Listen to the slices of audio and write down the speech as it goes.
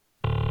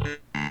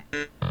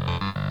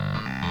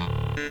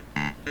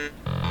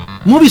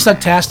Movie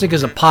Sucktastic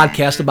is a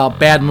podcast about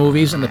bad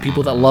movies and the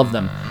people that love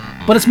them.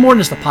 But it's more than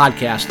just a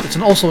podcast, it's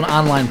also an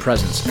online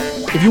presence.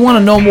 If you want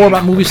to know more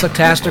about Movie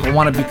Sucktastic or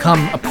want to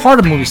become a part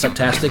of Movie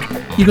Sucktastic,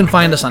 you can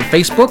find us on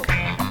Facebook,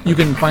 you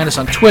can find us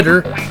on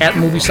Twitter at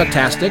Movie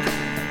Sucktastic,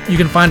 you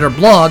can find our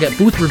blog at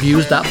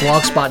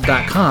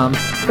boothreviews.blogspot.com,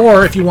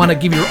 or if you want to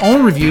give your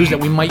own reviews that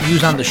we might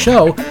use on the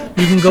show,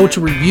 you can go to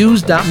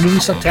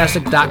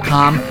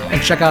reviews.moviesucktastic.com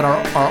and check out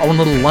our own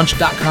little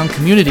lunch.com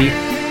community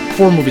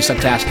for Movie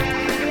Sucktastic.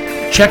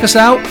 Check us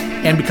out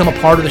and become a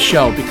part of the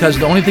show, because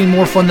the only thing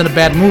more fun than a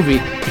bad movie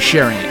is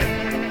sharing it.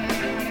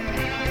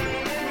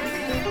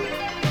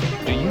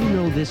 Do you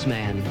know this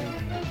man?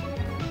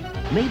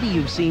 Maybe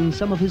you've seen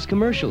some of his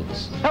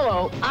commercials.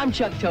 Hello, I'm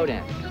Chuck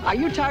Todan. Are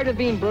you tired of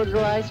being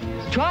burglarized?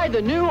 Try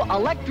the new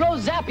Electro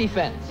Zappy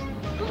Fence.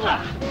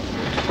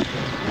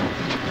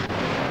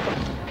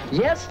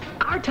 Yes,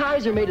 our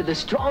tires are made of the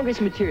strongest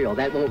material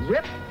that won't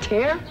rip,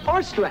 tear,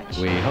 or stretch.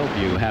 We hope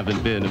you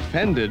haven't been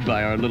offended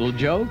by our little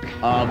joke.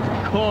 Of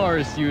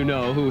course you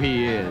know who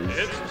he is.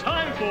 It's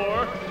time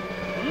for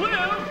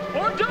Live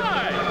or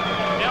Die.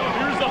 Now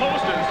here's the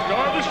host and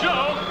star of the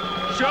show,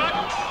 Chuck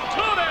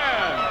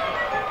Todan.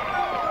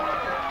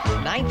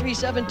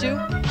 9372,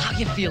 how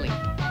you feeling?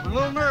 I'm a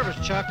little nervous,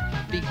 Chuck.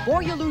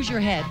 Before you lose your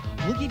head,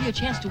 we'll give you a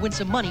chance to win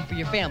some money for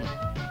your family.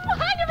 Well,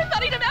 I never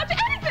thought he'd amount to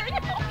anything.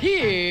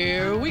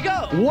 Here we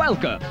go.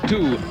 Welcome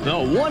to the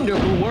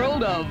wonderful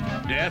world of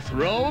Death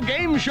Row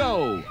Game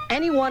Show.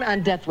 Anyone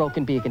on death row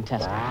can be a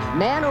contestant.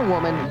 Man or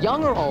woman,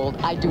 young or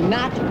old, I do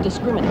not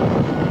discriminate.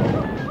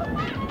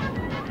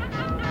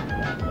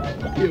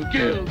 You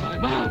killed my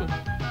mama.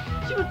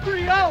 She was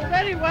pretty old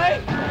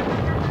anyway.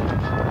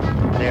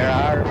 There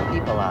are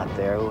people out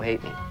there who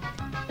hate me.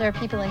 There are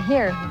people in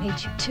here who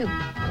hate you too.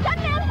 That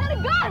man had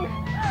a gun.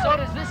 So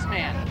does this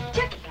man.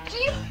 Chuck, do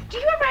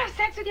you ever have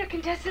sex with your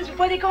contestants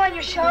before they go on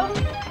your show?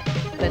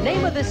 The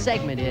name of this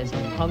segment is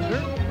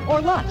Hunger or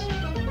Lust.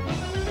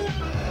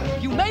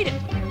 You made it.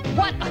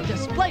 What a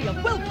display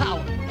of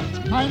willpower.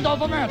 Mind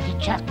over matter,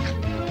 Chuck.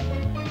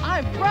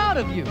 I'm proud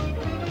of you.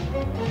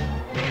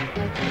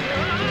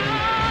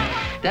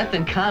 Death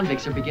and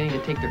convicts are beginning to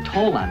take their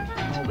toll on me.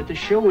 Oh, but the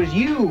show is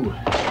you.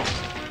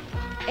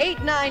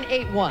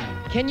 8981,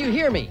 can you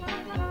hear me?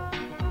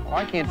 Well,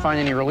 I can't find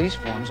any release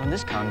forms on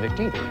this convict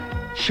either.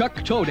 Chuck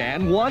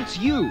Todan wants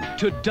you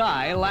to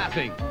die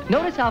laughing.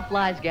 Notice how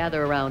flies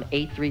gather around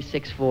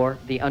 8364,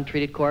 the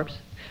untreated corpse?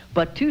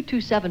 But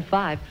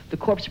 2275, the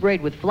corpse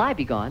sprayed with Fly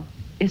Be Gone,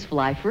 is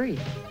fly-free.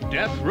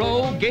 Death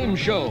Row Game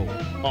Show,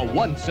 a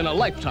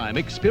once-in-a-lifetime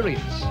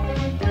experience.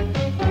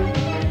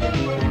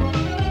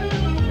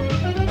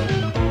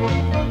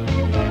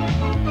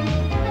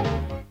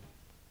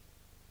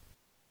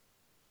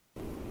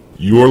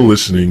 You're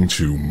listening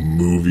to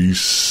Movie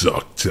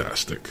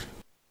Sucktastic.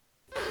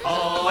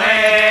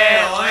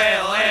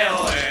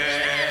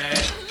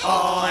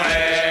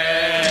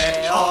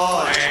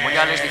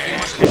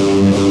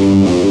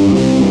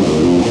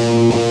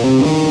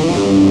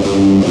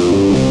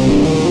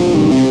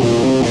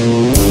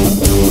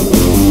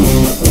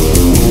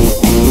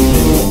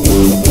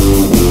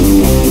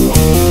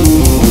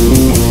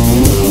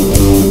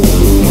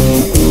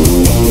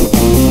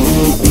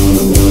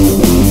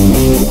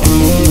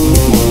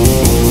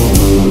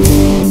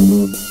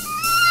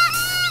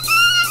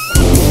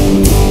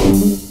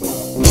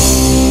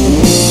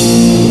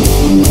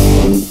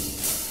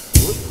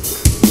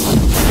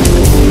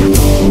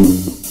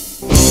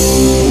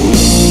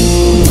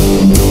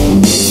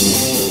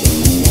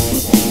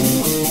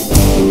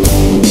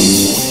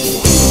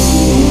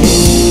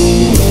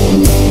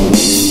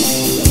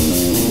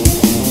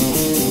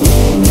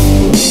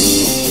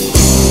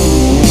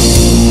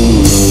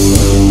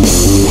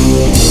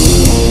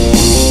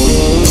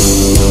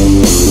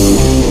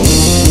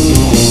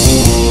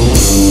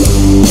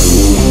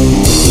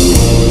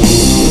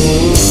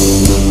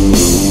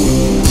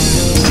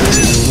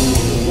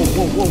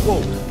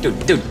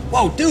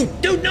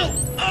 Dude, no!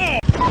 Oh!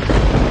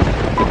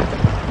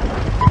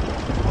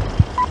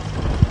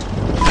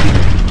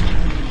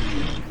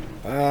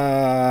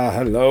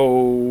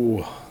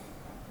 Hello.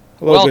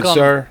 Hello, Welcome. good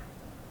sir.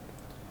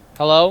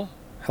 Hello?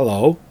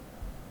 Hello.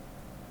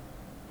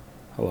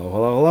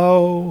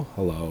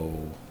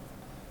 Hello.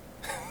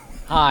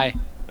 Hi.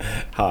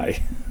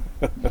 Hi.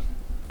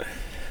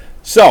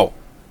 So.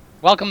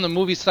 Welcome to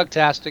Movie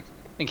Sucktastic,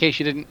 in case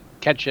you didn't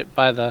catch it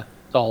by the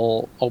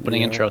whole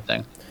opening intro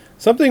thing.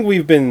 Something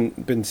we've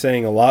been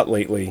saying a lot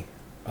lately,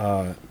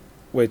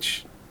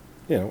 which,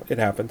 it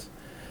happens.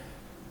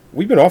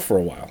 We've been off for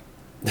a while.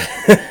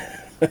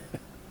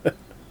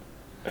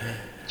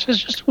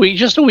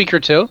 Just a week or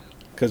two.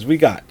 Because we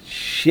got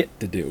shit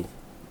to do.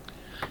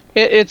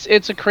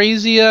 It's a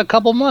crazy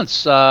couple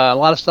months. A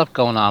lot of stuff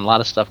going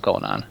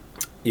on.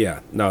 Yeah,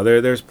 no,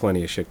 there's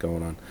plenty of shit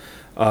going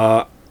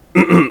on.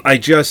 I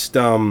just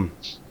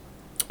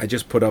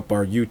put up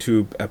our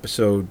YouTube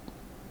episode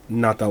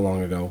not that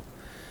long ago,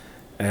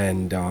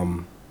 and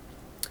I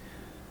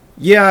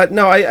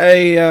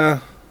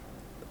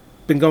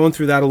been going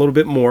through that a little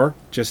bit more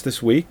just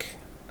this week.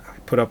 I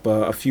put up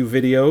a few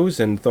videos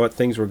and thought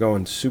things were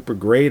going super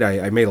great.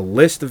 I made a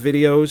list of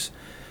videos.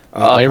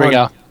 Here we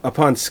go.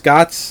 Upon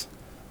Scott's,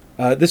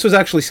 this was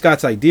actually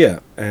Scott's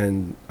idea,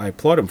 and I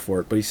applaud him for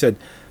it. But he said,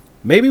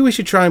 maybe we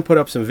should try and put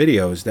up some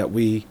videos that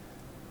we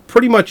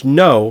pretty much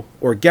know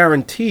or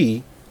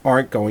guarantee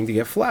aren't going to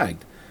get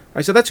flagged.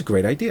 I said, that's a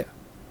great idea.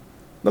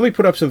 Let me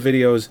put up some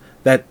videos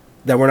that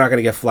we're not going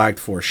to get flagged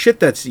for.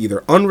 Shit that's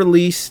either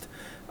unreleased,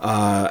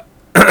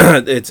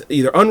 it's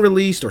either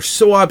unreleased or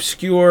so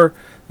obscure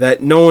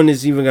that no one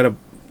is even going to,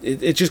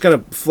 it's just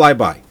going to fly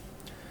by.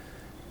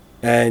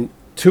 And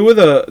two of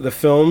the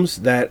films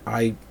that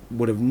I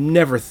would have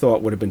never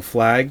thought would have been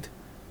flagged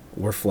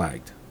were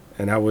flagged.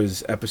 And that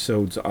was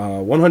episodes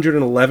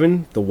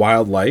 111, The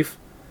Wildlife.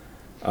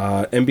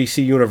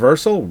 NBC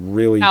Universal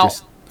really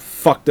just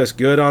fucked us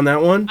good on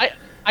that one.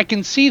 I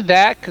can see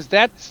that because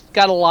that's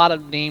got a lot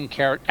of name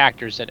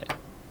actors in it.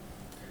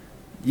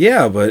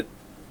 Yeah, but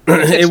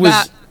it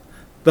was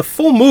the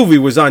full movie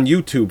was on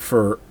YouTube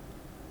for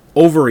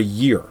over a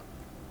year.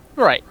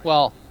 Right.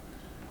 Well,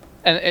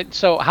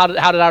 so how did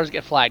ours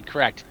get flagged?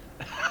 Correct.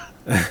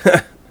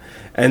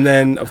 And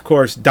then, of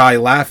course, Die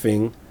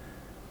Laughing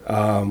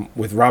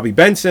with Robbie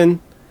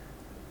Benson,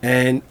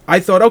 and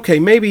I thought, okay,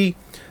 maybe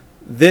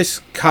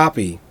this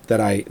copy that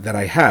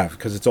I have,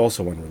 because it's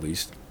also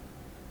unreleased.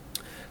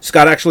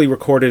 Scott actually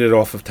recorded it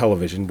off of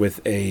television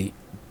with a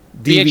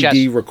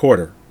DVD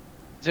recorder.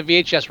 It's a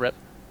VHS rip.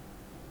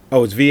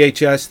 Oh, it's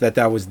VHS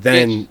that was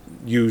then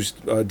used.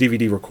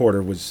 DVD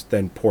recorder was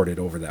then ported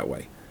over that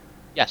way.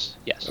 Yes.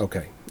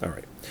 Okay, all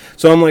right.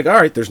 So I'm like, all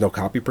right, there's no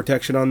copy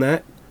protection on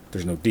that.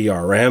 There's no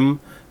DRM.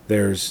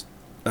 There's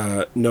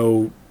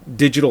no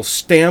digital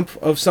stamp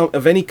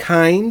of any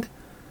kind.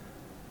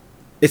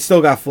 It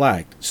still got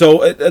flagged.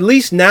 So at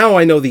least now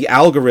I know the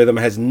algorithm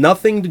has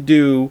nothing to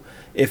do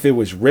if it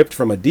was ripped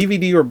from a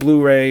DVD or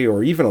Blu-ray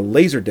or even a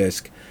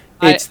Laserdisc.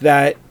 It's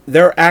that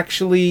they're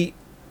actually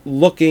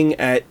looking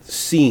at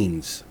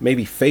scenes,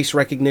 maybe face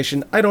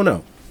recognition. I don't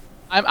know.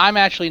 I'm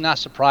actually not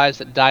surprised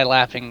that Die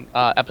Laughing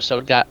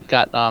episode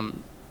got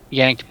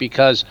yanked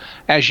because,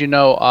 as you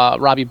know,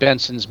 Robbie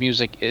Benson's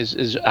music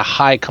is a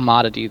high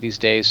commodity these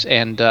days,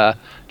 and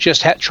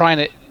just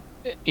trying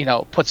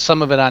to put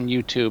some of it on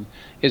YouTube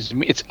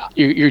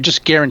you're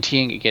just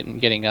guaranteeing it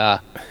getting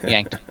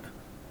yanked.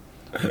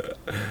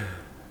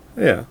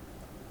 Yeah.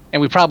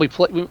 And we probably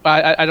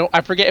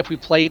I forget if we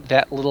played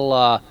that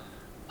little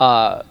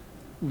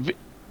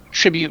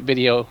tribute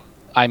video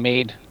I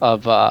made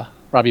of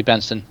Robbie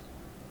Benson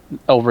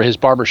over his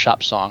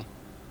barbershop song.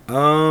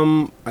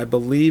 I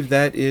believe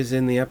that is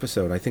in the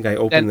episode. I think I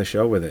opened the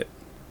show with it.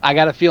 I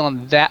got a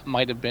feeling that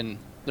might have been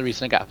the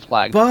reason it got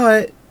flagged.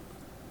 But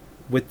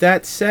with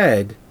that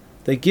said,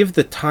 they give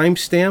the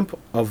timestamp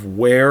of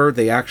where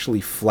they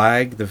actually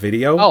flag the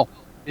video. Oh,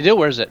 they do?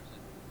 Where is it?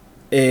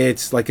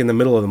 It's like in the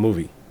middle of the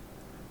movie.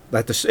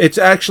 It's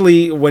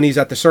actually when he's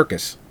at the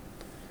circus.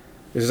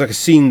 There's like a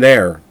scene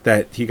there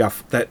that he got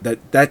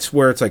that's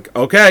where it's like,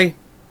 okay,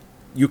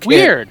 you can't.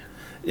 Weird.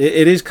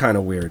 It is kind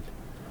of weird.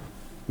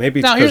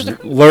 Maybe it's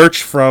because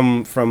Lurch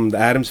from the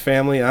Addams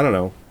Family. I don't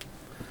know.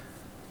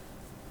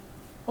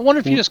 I wonder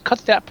if you just cut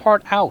that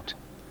part out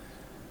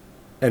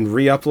and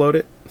re-upload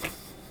it.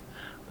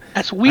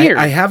 That's weird.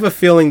 I have a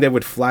feeling they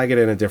would flag it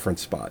in a different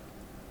spot.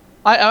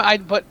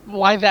 But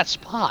why that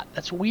spot?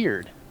 That's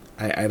weird.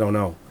 I don't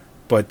know,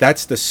 but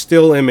that's the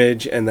still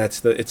image, and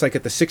it's like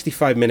at the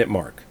 65-minute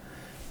mark.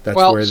 That's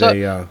where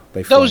they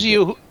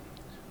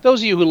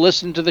those of you who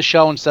listen to the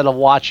show instead of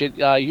watch it,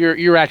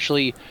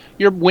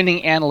 you're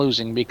winning and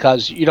losing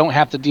because you don't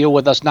have to deal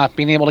with us not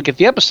being able to get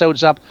the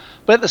episodes up,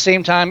 but at the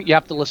same time you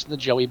have to listen to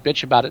Joey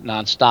bitch about it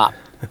nonstop.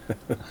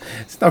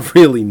 It's not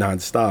really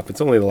nonstop. It's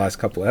only the last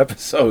couple of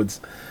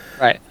episodes.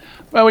 Right.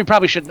 Well, we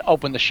probably shouldn't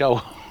open the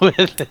show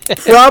with it.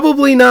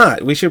 Probably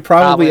not. We should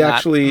probably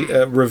actually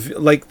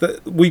review.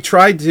 We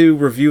tried to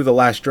review The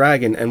Last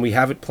Dragon, and we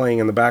have it playing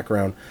in the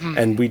background.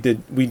 And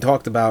we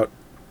talked about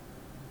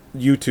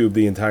YouTube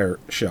the entire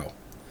show.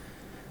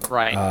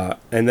 Right.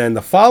 And then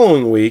the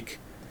following week,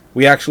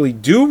 we actually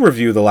do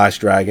review The Last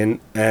Dragon,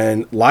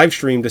 and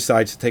Livestream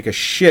decides to take a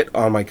shit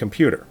on my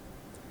computer,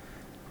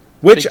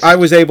 which I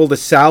was able to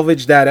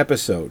salvage that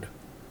episode.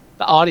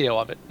 The audio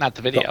of it, not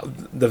the video.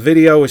 The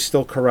video is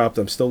still corrupt.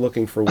 I'm still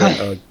looking for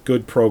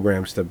good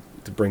programs to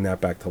bring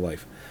that back to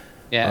life.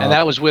 Yeah, and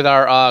that was with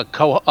our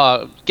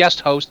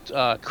guest host,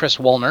 Chris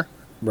Wollner.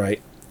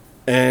 Right.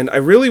 And I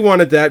really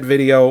wanted that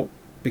video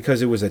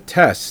because it was a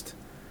test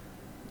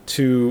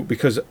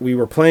because we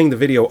were playing the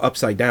video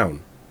upside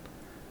down.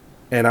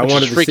 And I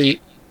wanted to see...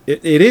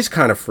 It is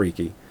kind of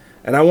freaky.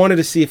 And I wanted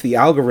to see if the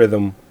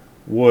algorithm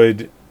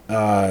would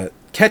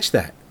catch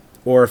that.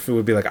 Or if it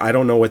would be like, I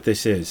don't know what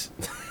this is.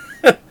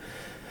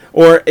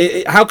 Or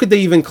how could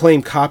they even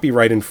claim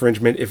copyright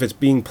infringement if it's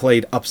being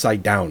played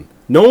upside down?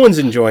 No one's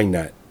enjoying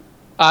that.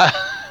 I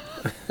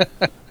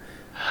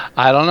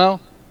don't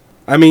know.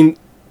 I mean,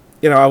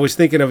 I was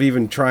thinking of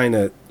even trying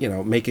to,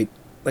 make it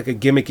like a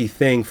gimmicky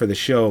thing for the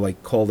show,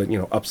 like called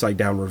it, upside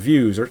down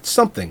reviews or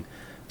something.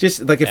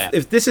 Just like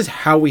if this is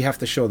how we have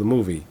to show the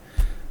movie,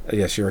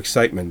 Yes, your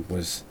excitement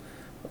was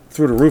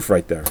through the roof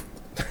right there.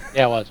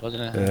 Yeah, it was,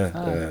 wasn't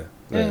it?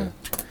 Yeah.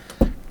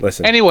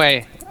 Listen.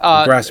 Anyway,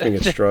 I'm grasping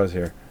at straws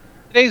here.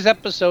 Today's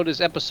episode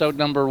is episode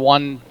number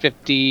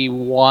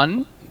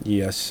 151.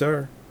 Yes,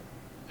 sir.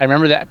 I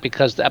remember that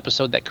because the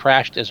episode that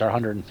crashed is our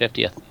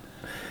 150th.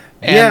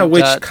 Yeah,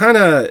 which kind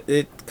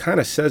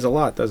of says a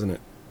lot, doesn't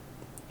it?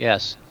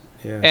 Yes.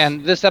 Yes.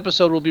 And this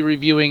episode will be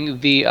reviewing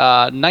the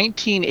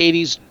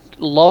 1980s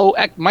low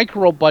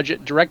micro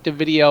budget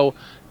direct-to-video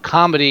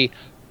comedy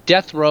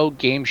Death Row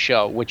Game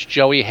Show, which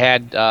Joey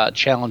had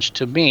challenged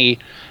to me.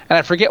 And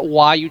I forget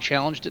why you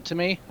challenged it to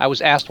me. I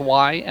was asked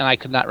why, and I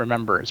could not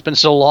remember. It's been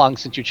so long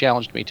since you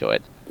challenged me to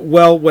it.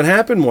 Well, what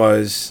happened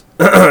was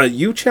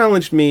you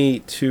challenged me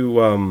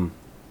to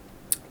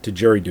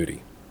jury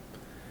duty.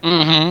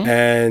 Mm-hmm.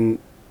 And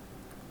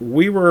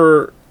we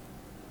were...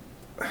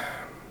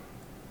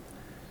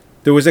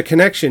 There was a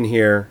connection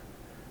here,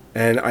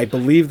 and I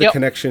believe the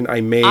connection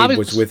I made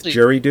was with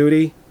jury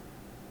duty.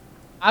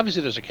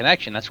 Obviously, there's a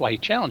connection. That's why he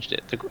challenged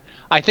it.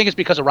 I think it's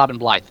because of Robin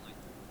Blythe.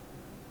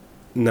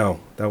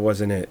 No, that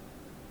wasn't it.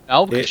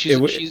 No, because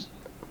she's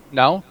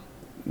no,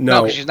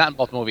 because she's not in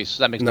both movies.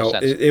 So that makes no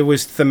sense. It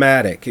was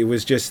thematic. It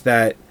was just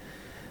that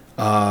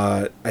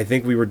I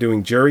think we were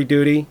doing jury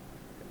duty,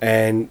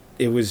 and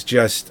it was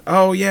just,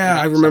 oh yeah,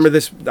 I remember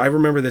this. I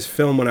remember this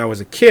film when I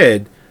was a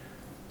kid.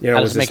 You know,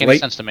 that doesn't make any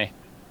sense to me.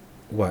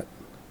 What?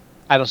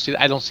 I don't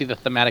see the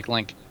thematic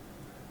link.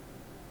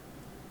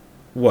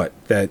 What?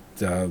 That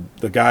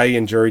the guy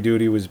in jury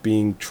duty was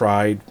being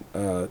tried,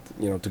 to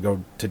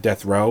go to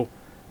death row,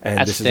 and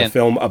That's this thin. is a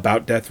film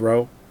about death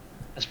row.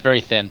 That's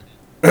very thin.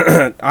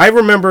 I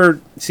remember.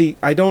 See,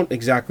 I don't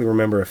exactly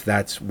remember if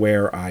that's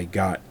where I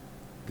got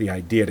the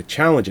idea to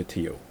challenge it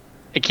to you.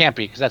 It can't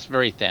be because that's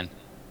very thin.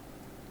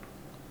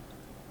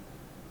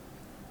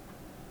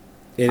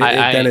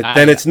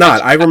 Then it's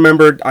not. I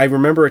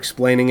remember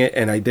explaining it,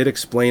 and I did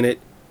explain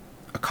it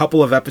a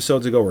couple of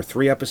episodes ago or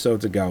 3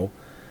 episodes ago.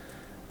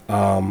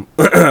 How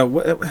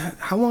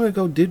long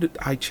ago did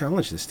I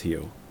challenge this to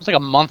you? It was like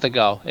a month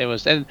ago. It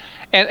was, and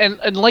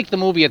like the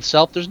movie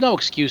itself, there's no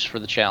excuse for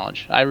the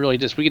challenge. We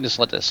can just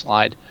let this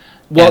slide.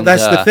 Well,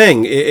 that's the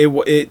thing.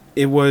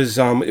 It was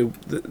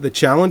the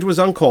challenge was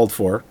uncalled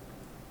for.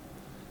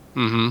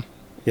 Mm-hmm.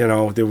 You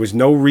know, there was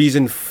no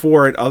reason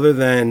for it other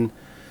than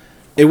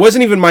it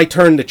wasn't even my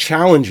turn to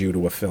challenge you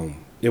to a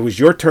film. It was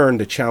your turn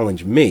to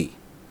challenge me.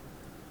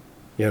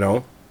 You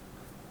know?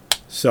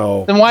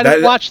 So then why did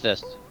you watch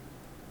this?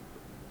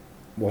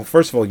 Well,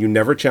 first of all, you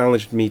never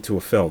challenged me to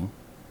a film.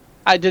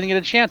 I didn't get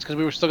a chance because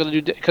we were still going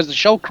to do because the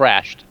show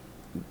crashed.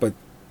 But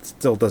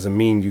still doesn't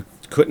mean you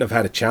couldn't have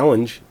had a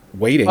challenge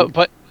waiting.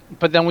 But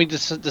then we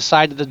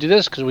decided to do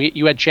this because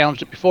you had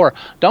challenged it before.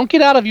 Don't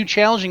get out of you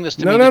challenging this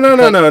to me. No.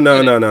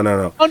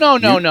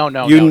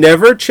 No. You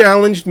never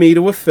challenged me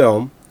to a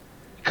film.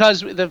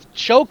 Because the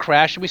show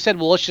crashed, and we said,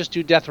 well, let's just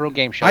do Death Row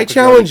Game Show. I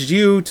challenged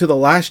you to The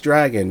Last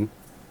Dragon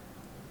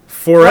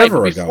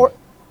forever ago.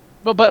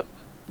 But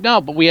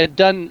we had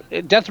done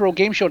Death Row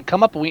Game Show had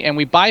come up, and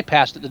we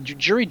bypassed it, the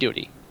jury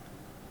duty.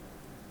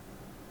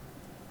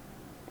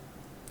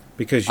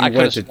 Because you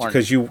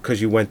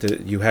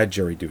had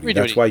jury duty.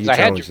 That's why you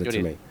challenged it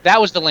to me.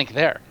 That was the link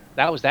there.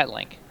 That was that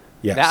link.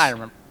 Yes. That I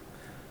remember.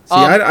 See,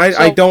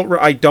 I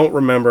don't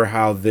remember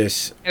how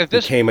this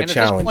became a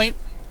challenge.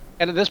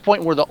 And at this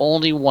point, we're the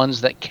only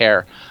ones that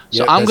care.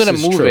 So I'm going to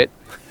move it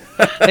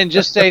and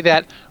just say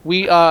that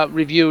we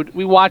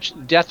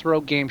watched Death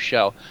Row Game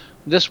Show.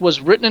 This was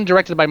written and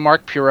directed by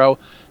Mark Puro.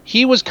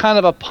 He was kind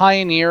of a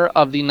pioneer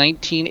of the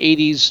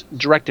 1980s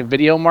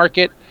direct-to-video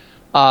market,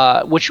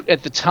 which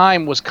at the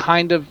time was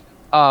kind of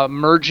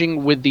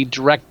merging with the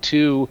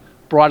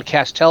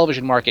direct-to-broadcast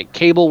television market.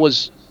 Cable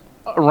was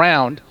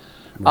around,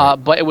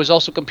 but it was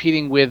also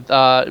competing with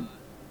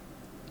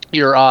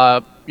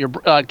your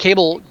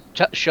cable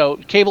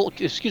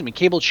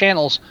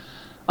channels,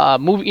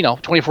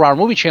 24-hour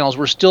movie channels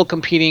were still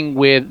competing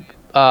with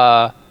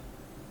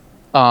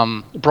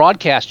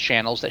broadcast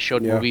channels that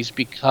showed movies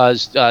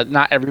because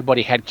not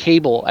everybody had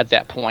cable at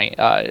that point.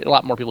 A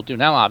lot more people do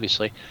now,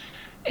 obviously.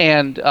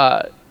 And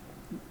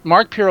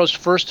Mark Puro's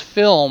first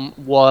film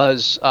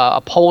was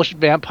a Polish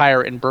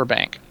vampire in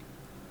Burbank,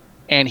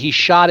 and he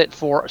shot it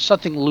for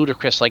something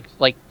ludicrous, like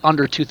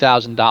under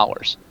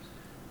 $2,000,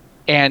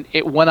 and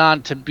it went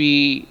on to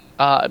be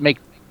make.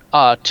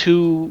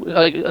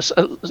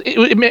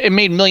 It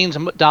made millions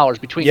of dollars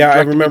between. Yeah, I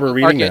remember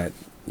reading that.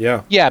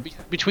 Yeah.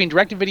 Between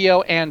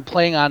direct-to-video and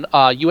playing on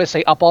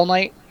USA Up All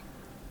Night.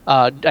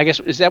 I guess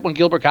is that when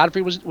Gilbert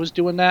Gottfried was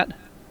doing that?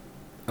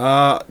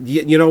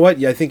 You know what?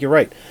 Yeah, I think you're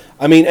right.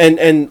 I mean,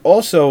 and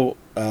also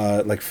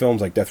like films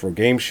like Death Row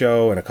Game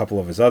Show and a couple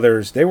of his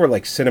others, they were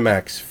like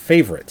Cinemax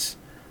favorites.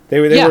 They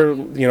were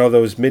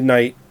those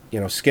midnight.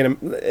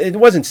 It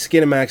wasn't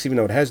Skinemax, even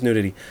though it has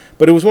nudity,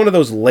 but it was one of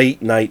those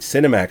late night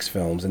Cinemax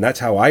films, and that's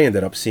how I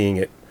ended up seeing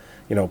it,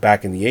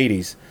 back in the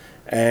 80s.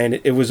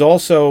 And it was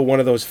also one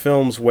of those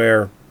films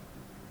where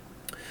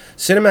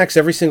Cinemax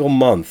every single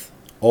month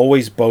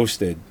always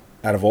boasted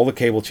out of all the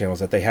cable channels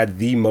that they had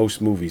the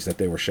most movies that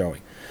they were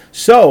showing.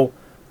 So,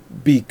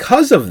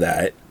 because of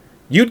that,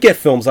 you'd get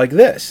films like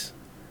this.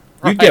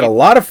 You'd get a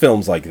lot of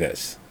films like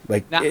this.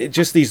 Like,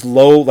 just these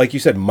low, like you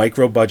said,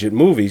 micro-budget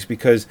movies,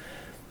 because,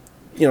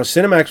 you know,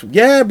 Cinemax,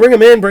 yeah, bring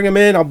them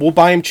in. We'll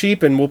buy them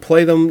cheap, and we'll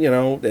play them, you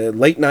know,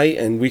 late night,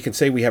 and we can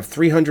say we have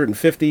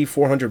 350,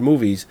 400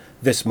 movies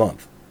this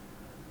month.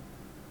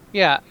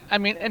 Yeah, I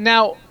mean, and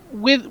now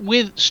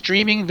with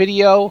streaming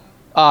video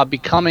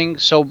becoming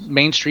so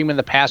mainstream in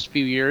the past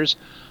few years,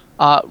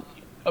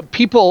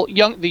 people,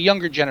 the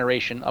younger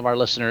generation of our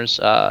listeners,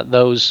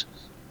 those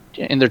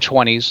in their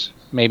 20s,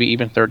 maybe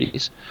even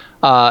 30s,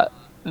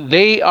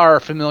 they are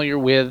familiar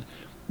with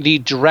the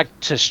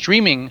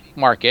direct-to-streaming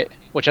market,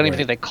 which I don't even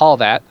think they call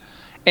that,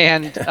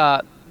 and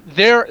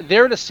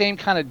they're the same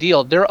kind of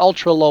deal. They're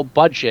ultra-low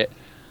budget,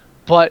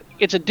 but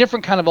it's a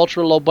different kind of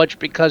ultra-low budget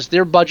because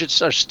their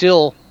budgets are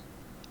still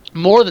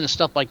more than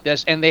stuff like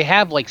this, and they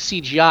have like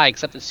CGI,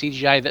 except the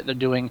CGI that they're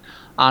doing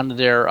on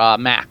their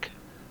Mac.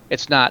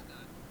 It's not,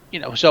 you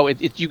know, so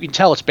you can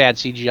tell it's bad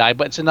CGI,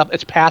 but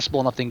it's passable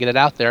enough to get it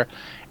out there.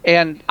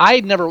 And I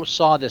never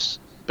saw this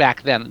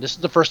back then. This is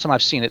the first time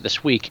I've seen it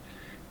this week.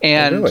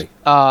 And really?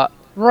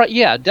 Right,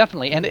 yeah,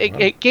 definitely. And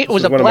it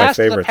was a blast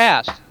in the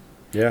past.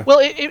 Yeah. Well,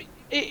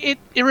 it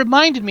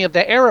reminded me of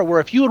that era where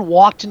if you had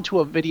walked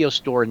into a video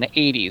store in the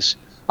 80s,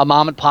 a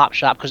mom and pop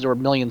shop, because there were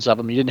millions of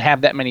them, you didn't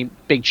have that many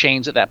big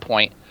chains at that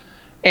point,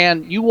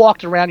 and you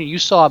walked around and you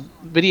saw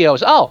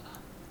videos, oh,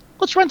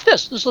 let's rent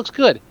this looks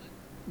good.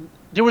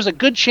 There was a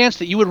good chance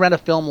that you would rent a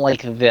film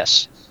like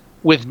this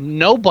with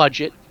no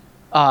budget,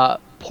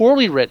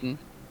 poorly written,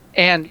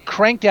 and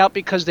cranked out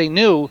because they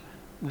knew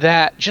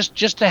that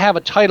just to have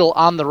a title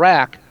on the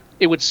rack,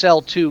 it would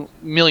sell to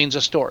millions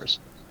of stores.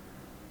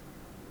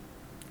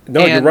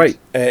 No, you're right.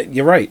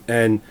 You're right.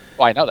 And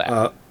I know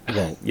that.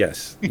 Well,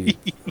 yes.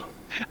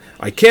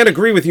 I can't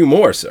agree with you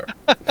more, sir.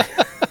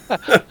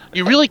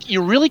 You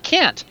really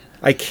can't.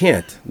 I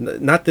can't.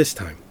 Not this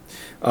time.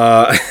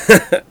 No,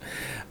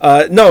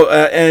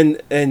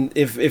 and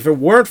if it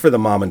weren't for the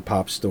mom and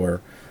pop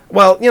store,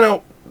 well, you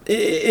know,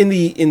 in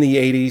the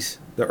 80s,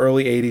 the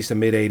early 80s to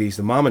mid 80s,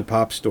 the mom and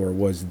pop store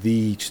was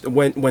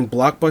when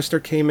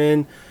Blockbuster came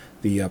in,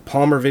 the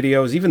Palmer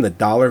videos, even the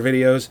dollar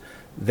videos,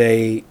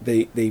 the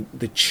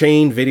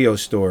chain video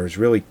stores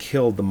really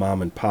killed the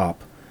mom and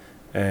pop.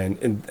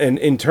 And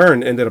in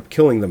turn ended up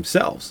killing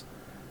themselves,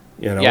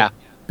 you know,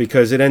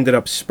 because it ended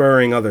up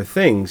spurring other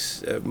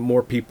things.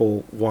 More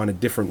people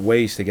wanted different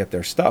ways to get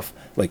their stuff,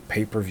 like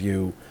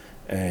pay-per-view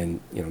and,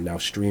 you know, now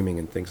streaming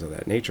and things of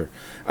that nature.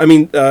 I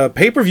mean,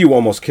 pay-per-view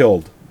almost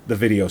killed the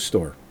video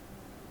store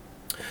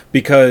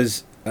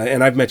because,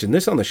 and I've mentioned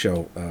this on the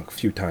show a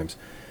few times,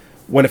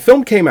 when a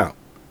film came out,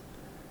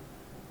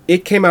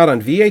 it came out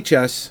on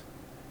VHS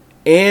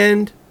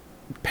and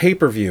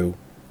pay-per-view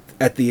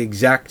at the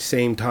exact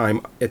same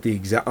time,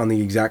 on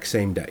the exact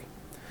same day.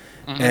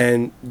 Mm-hmm.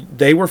 And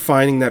they were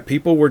finding that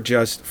people were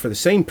just, for the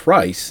same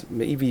price,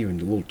 maybe even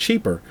a little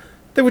cheaper,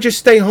 they would just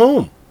stay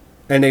home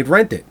and they'd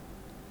rent it.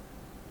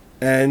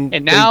 And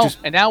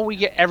now we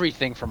get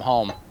everything from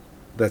home.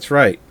 That's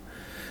right.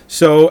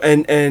 So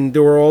and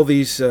there were all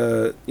these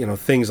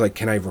things like,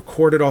 can I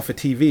record it off a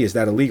TV? Is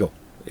that illegal?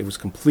 It was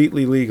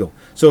completely legal.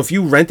 So if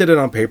you rented it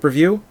on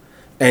pay-per-view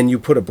and you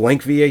put a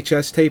blank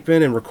VHS tape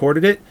in and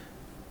recorded it,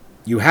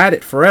 you had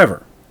it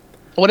forever.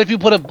 What if you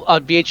put a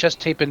VHS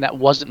tape in that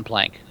wasn't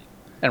blank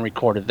and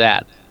recorded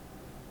that?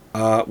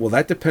 Well,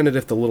 that depended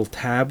if the little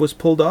tab was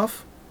pulled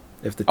off.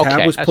 If the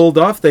tab was pulled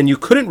off, then you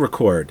couldn't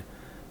record.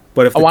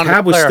 But if the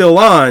tab was still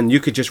on, you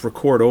could just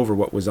record over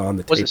what was on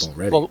the tape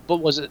already. But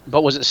was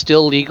it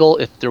still legal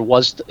if there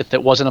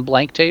wasn't a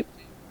blank tape?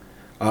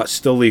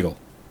 Still legal.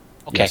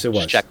 Okay, yes, it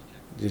was. Check.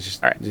 All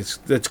right.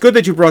 It's good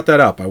that you brought that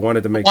up. I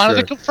wanted to make sure. I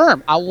wanted to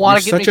confirm. I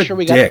want to make sure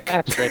we got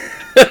that straight.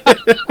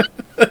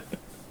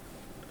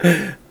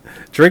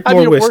 Drink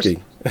more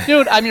whiskey.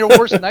 Dude, I'm your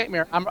worst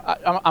nightmare.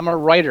 I'm a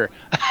writer.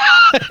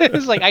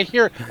 It's like I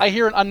hear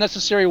an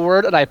unnecessary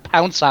word and I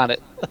pounce on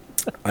it.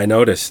 I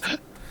noticed.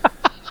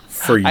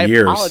 For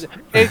years.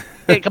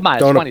 Hey, come on,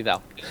 it's funny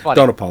though. It's funny.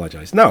 Don't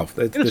apologize. No,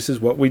 this is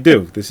what we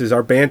do. This is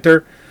our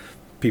banter.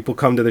 People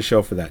come to the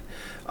show for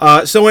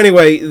that. So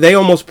anyway, they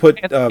almost put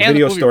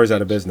video stores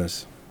out of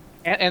business.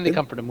 And they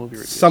come for the movie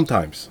reviews.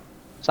 Sometimes.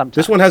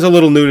 This one has a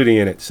little nudity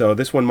in it, so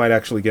this one might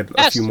actually get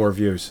a few more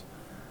views.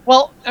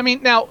 Well, I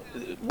mean, now...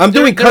 I'm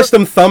doing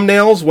custom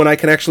thumbnails when I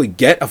can actually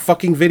get a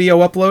fucking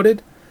video uploaded,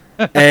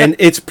 and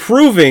it's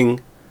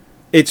proving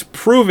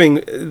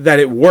that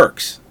it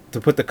works to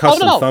put the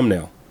custom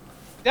thumbnail.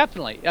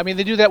 Definitely. I mean,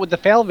 they do that with the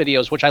fail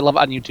videos, which I love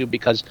on YouTube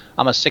because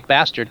I'm a sick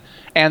bastard.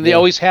 And they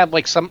always have,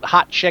 like, some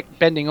hot chick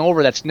bending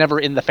over that's never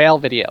in the fail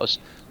videos.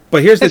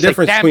 But here's the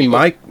difference between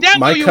my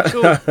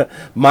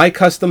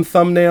custom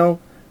thumbnail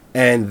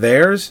and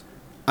theirs.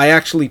 I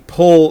actually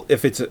pull,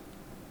 if it's a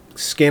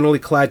scantily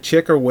clad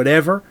chick or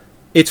whatever,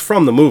 it's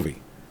from the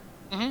movie.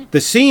 Mm-hmm.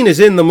 The scene is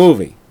in the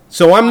movie.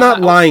 So I'm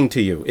not lying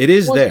to you. It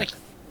is there.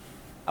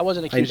 I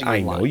wasn't accusing you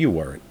of lying. I know you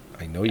weren't.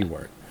 I know you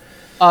weren't.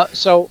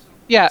 So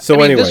Yeah. So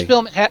anyway, this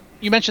film.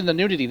 You mentioned the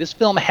nudity. This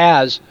film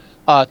has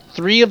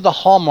three of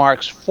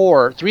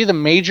the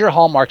major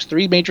hallmarks,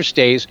 three major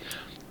stays,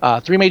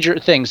 three major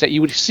things that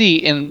you would see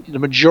in the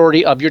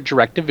majority of your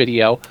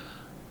direct-to-video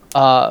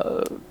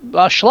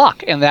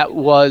schlock, and that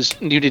was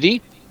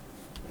nudity,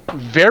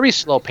 very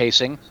slow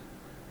pacing,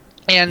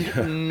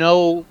 and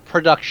no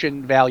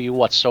production value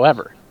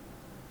whatsoever.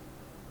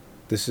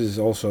 This is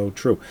also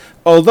true.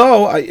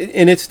 Although,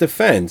 in its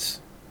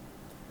defense,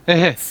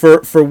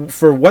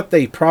 for what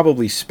they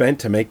probably spent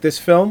to make this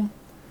film,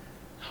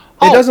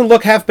 it doesn't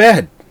look half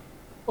bad.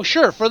 Well,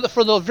 sure. For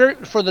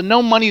the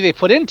no money they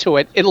put into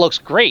it, it looks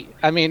great.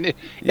 I mean,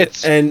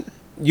 it's and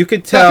you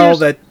could tell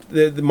that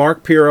the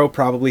Mark Pirro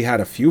probably had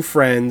a few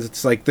friends.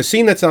 It's like the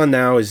scene that's on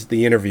now is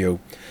the interview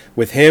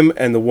with him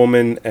and the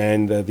woman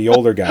and the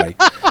older guy.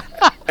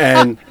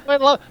 And you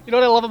know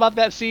what I love about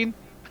that scene?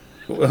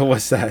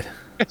 What's that?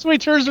 It's when he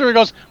turns to her and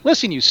goes,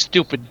 "Listen, you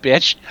stupid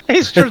bitch." And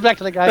he turns back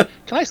to the guy.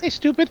 Can I say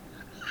stupid?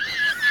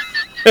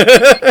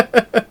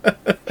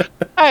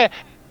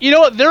 You know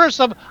what? There are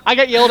some. I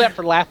got yelled at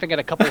for laughing at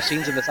a couple of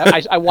scenes in this.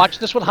 I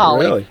watched this with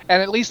Holly, really?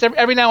 And at least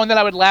every now and then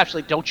I would laugh. She's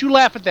like, "Don't you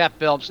laugh at that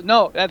film?" So,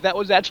 no, that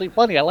was actually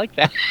funny. I like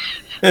that.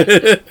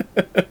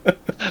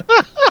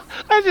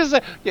 I just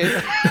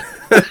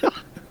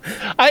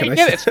I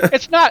get it.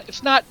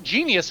 It's not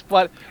genius,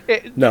 but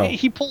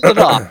he pulled it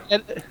off.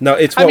 No,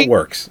 it's what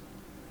works.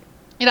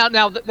 You know,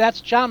 now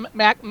that's John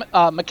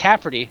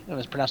McCafferty, if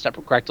I pronounced that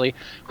correctly,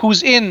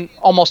 who's in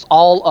almost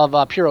all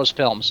of Pirro's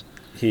films.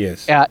 He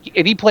is. And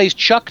he plays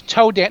Chuck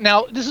Todan.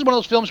 Now, this is one of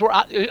those films where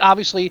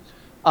obviously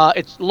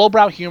it's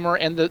lowbrow humor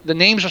and the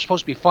names are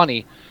supposed to be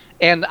funny.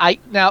 And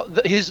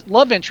his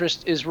love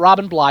interest is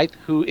Robin Blythe,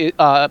 who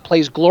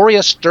plays Gloria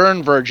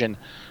Sternvirgin.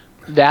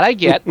 That I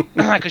get,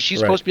 because she's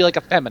supposed to be like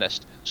a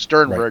feminist,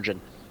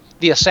 Sternvirgin.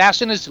 The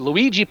assassin is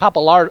Luigi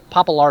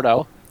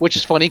Papalardo, which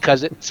is funny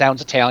because it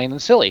sounds Italian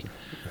and silly.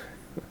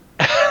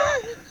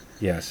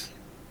 Yes.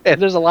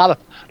 And there's a lot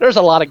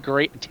of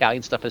great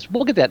Italian stuff.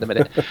 We'll get that in a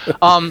minute.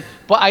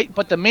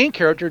 But the main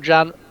character,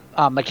 John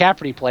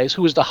McCafferty plays,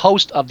 who is the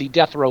host of the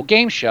Death Row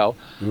game show,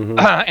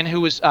 and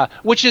who is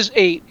which is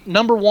a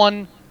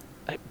 #1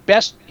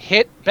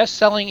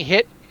 best-selling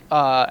hit,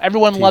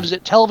 everyone loves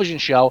it television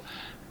show.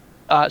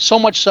 So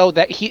much so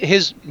that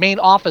his main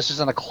office is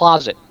in a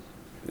closet.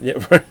 Yeah.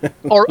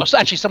 Or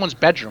actually someone's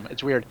bedroom.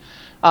 It's weird.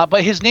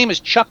 But his name is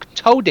Chuck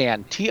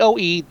Todan,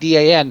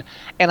 Toedan,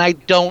 and I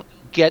don't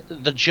get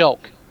the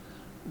joke.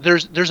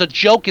 There's a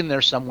joke in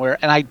there somewhere,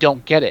 and I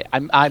don't get it.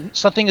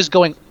 Something is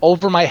going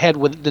over my head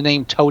with the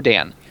name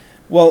Todan.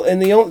 Well, and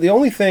the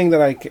only thing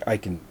that I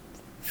can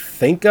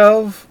think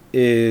of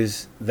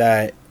is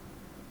that,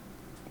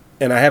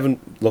 and I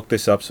haven't looked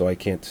this up, so I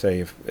can't say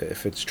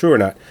if it's true or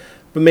not.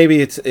 But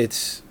maybe it's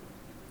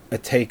a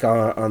take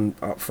on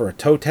for a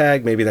toe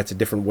tag. Maybe that's a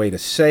different way to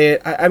say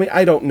it. I mean,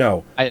 I don't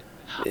know. I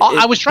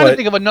was trying to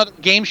think of another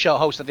game show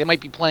host that they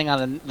might be playing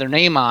on their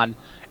name on,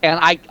 and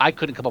I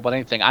couldn't come up with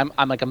anything. I'm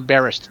like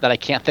embarrassed that I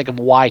can't think of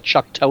why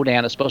Chuck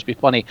Todan is supposed to be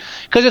funny,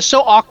 because it's so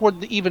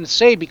awkward to even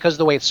say because of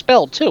the way it's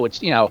spelled too. It's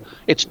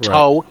it's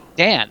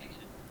Todan.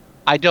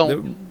 I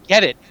don't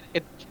get it.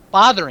 It's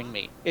bothering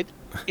me.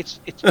 It's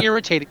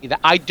irritating me that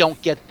I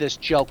don't get this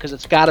joke, because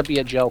it's got to be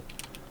a joke.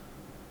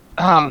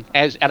 And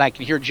I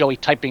can hear Joey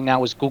typing now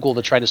with Google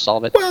to try to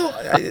solve it. Well,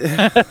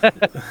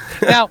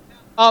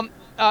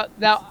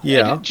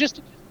 now,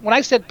 just when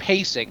I said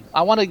pacing,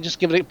 I want to just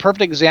give a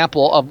perfect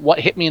example of what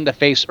hit me in the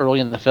face early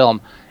in the film.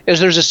 Is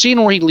there's a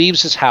scene where he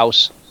leaves his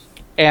house,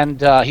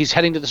 and he's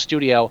heading to the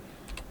studio,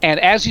 and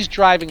as he's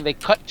driving, they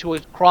cut to a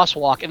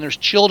crosswalk, and there's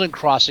children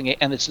crossing it,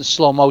 and it's in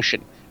slow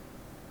motion.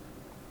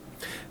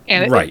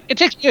 And it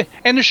takes,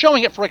 and they're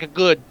showing it for like a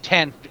good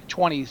 10,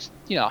 20,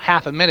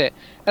 half a minute.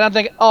 And I'm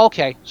thinking, oh,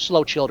 okay,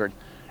 slow children.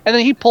 And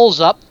then he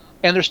pulls up,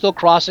 and they're still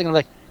crossing. And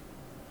I'm like,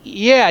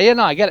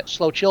 no, I get it,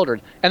 slow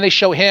children. And they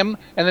show him,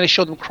 and then they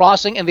show them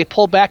crossing, and they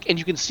pull back, and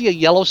you can see a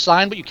yellow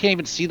sign, but you can't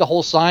even see the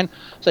whole sign.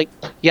 It's like,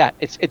 yeah,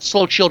 it's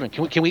slow children.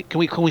 Can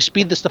we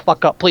speed this the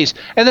fuck up, please?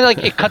 And then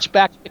it cuts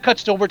back, it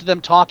cuts over to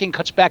them talking,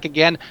 cuts back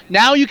again.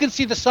 Now you can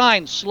see the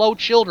sign, slow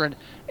children,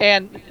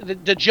 and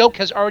the joke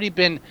has already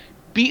been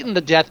beaten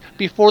to death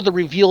before the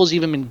reveal has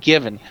even been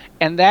given,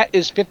 and that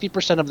is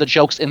 50% of the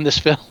jokes in this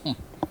film.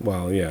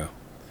 Well, yeah.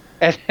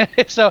 And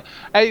so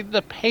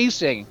the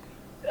pacing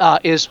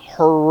is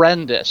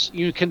horrendous.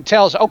 You can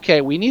tell,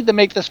 okay, we need to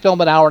make this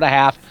film an hour and a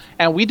half,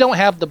 and we don't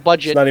have the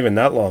budget. It's not even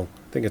that long.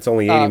 I think it's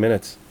only 80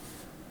 minutes.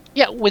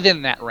 Yeah,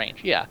 within that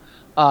range. Yeah,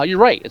 you're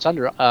right. It's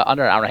under an hour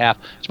and a half.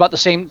 It's about the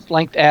same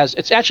length as.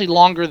 It's actually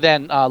longer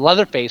than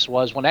Leatherface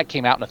was when that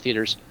came out in the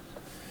theaters.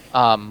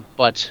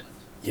 But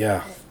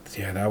yeah,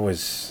 that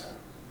was.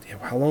 Yeah,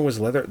 how long was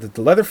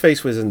The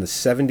Leatherface was in the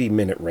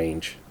 70-minute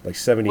range, like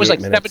 78 minutes. It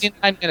was like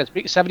 79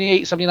 minutes,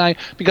 78, 79,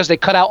 because they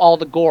cut out all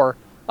the gore,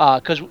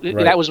 because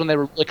that was when they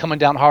were really coming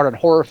down hard on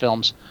horror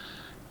films.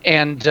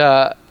 And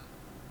this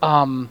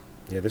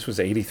was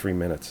 83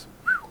 minutes.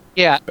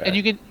 Yeah, and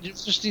you can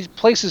just these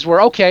places where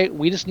okay,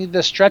 we just need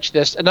to stretch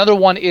this. Another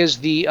one is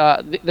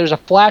there's a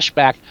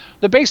flashback.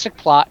 The basic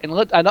plot, and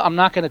I'm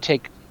not going to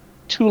take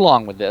too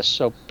long with this,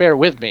 so bear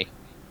with me.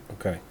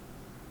 Okay.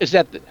 Is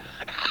that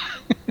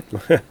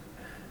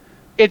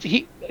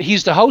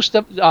he's the host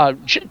of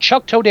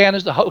Chuck Todan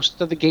is the host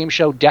of the game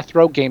show Death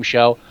Row Game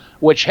Show,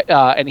 which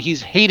and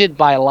he's hated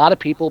by a lot of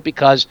people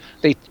because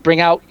they bring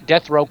out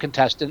death row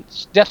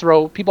contestants,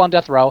 people on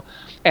death row,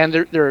 and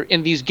they're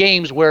in these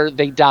games where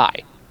they die.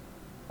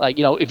 Like,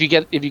 you know, if you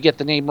get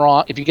the name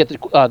wrong, if you get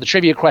the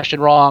trivia question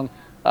wrong,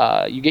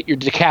 you're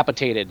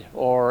decapitated,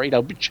 or, you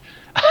know,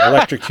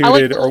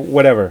 electrocuted or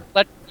whatever.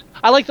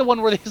 I like the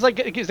one where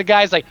the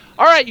guy's like,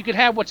 all right, you can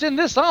have what's in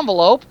this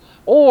envelope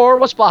or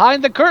what's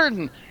behind the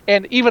curtain,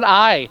 and even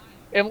I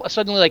am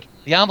suddenly like,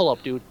 the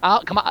envelope, dude.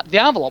 Come on,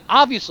 the envelope.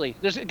 Obviously,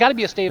 there's got to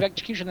be a stay of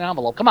execution in the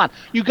envelope. Come on,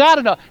 you got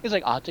to know. He's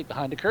like, I'll take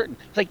behind the curtain.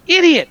 It's like,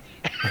 idiot.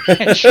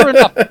 And sure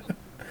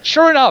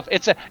enough,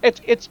 it's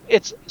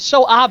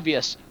so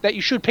obvious that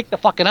you should pick the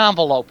fucking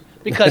envelope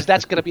because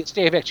that's going to be a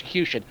stay of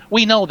execution.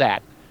 We know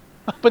that.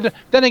 But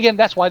then again,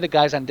 that's why the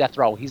guy's on death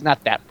row. He's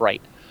not that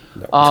bright.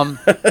 No.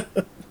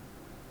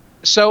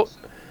 So,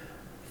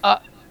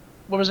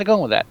 where was I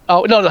going with that?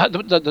 Oh no,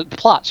 the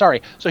plot.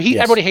 Sorry. So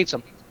everybody hates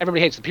him.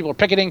 Everybody hates him. People are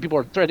picketing. People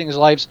are threatening his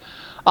lives.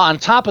 On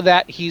top of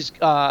that,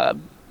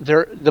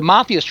 the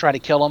mafia is trying to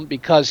kill him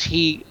because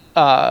he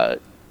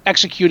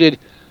executed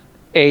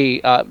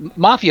a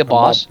mafia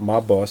boss.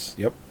 Mob boss.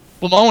 Yep.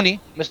 Baloney,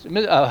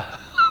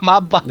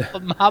 mob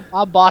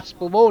boss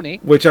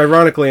Baloney. Which,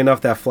 ironically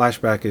enough, that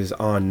flashback is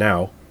on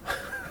now.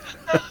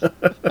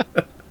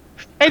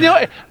 And you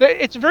know,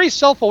 it's a very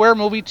self-aware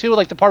movie too.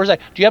 Like the part where it's like,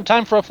 "Do you have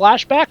time for a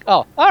flashback?"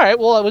 Oh, all right.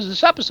 Well, it was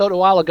this episode a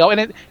while ago,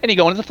 and you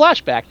go into the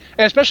flashback,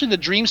 and especially the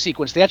dream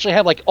sequence. They actually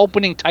have like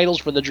opening titles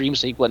for the dream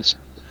sequence.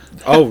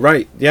 Oh,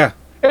 right. Yeah.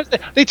 They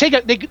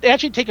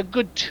actually take a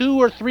good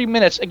 2 or 3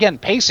 minutes, again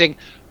pacing,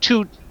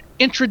 to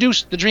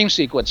introduce the dream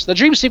sequence. The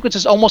dream sequence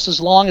is almost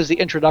as long as the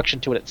introduction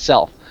to it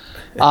itself.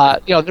 You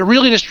know, they're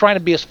really just trying to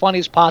be as funny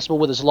as possible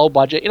with this low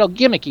budget, you know,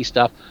 gimmicky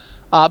stuff.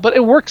 But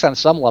it works on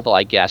some level,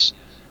 I guess.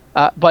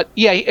 But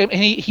yeah,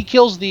 he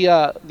kills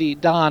the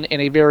Don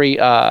in a very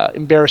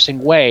embarrassing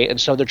way, and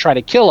so they're trying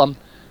to kill him,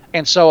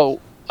 and so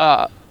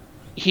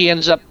he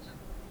ends up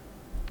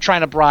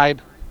trying to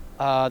bribe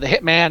the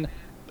hitman,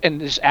 and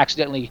just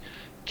accidentally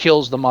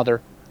kills the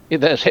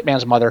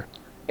hitman's mother,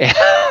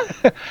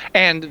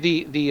 and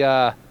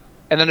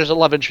and then there's a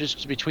love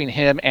interest between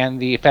him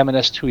and the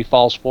feminist who he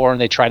falls for, and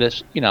they try to,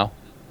 you know,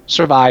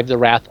 survive the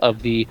wrath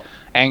of the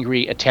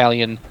angry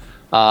Italian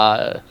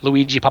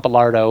Luigi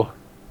Pappalardo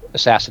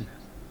assassin.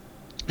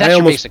 That's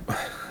your basic.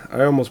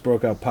 I almost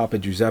broke out Papa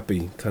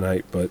Giuseppe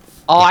tonight, but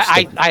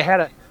I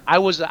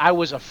was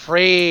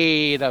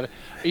afraid of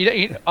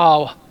it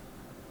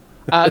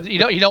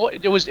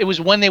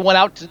was when they went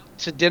out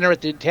to dinner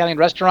at the Italian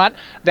restaurant.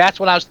 That's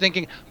when I was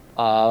thinking,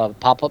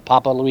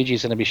 Papa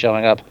Luigi's going to be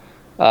showing up.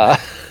 Oh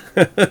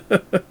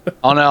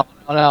no,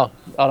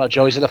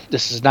 Joey's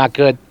this is not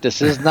good.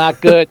 This is not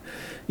good.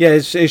 Yeah,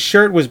 his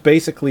shirt was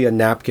basically a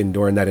napkin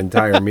during that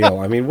entire meal.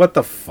 I mean, what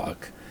the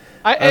fuck?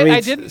 I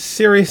didn't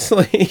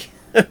seriously.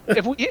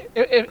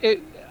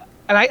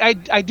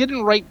 I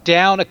didn't write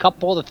down a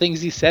couple of the things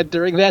he said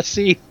during that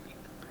scene.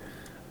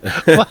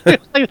 There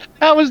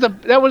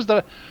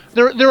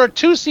are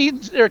two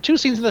scenes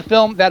in the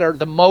film that are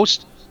the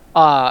most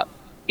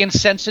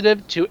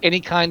insensitive to any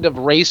kind of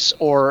race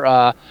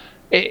or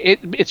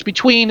it's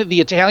between the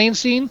Italian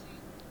scene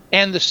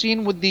and the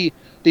scene with the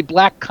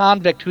black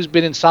convict who's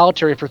been in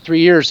solitary for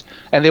 3 years,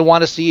 and they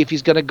want to see if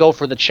he's going to go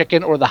for the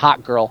chicken or the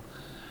hot girl.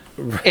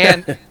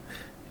 And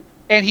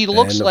he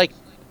looks like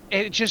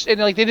they just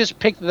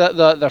picked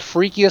the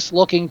freakiest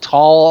looking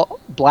tall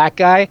black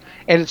guy,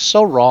 and it's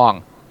so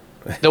wrong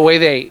the way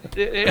they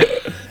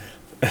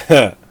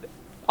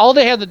all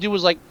they had to do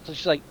was I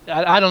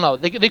don't know,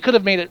 they could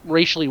have made it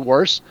racially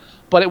worse,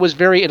 but it was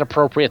very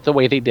inappropriate the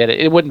way they did it.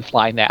 It wouldn't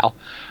fly now.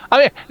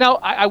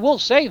 I will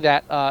say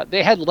that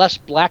they had less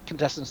black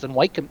contestants than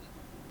white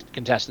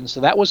contestants,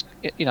 so that was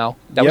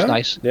was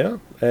nice. Yeah,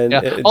 and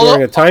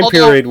during a time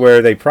period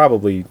where they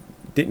probably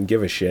didn't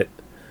give a shit.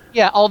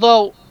 Yeah,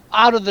 although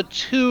out of the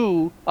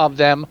two of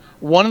them,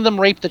 one of them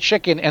raped the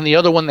chicken and the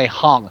other one they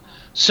hung.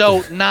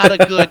 So not a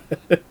good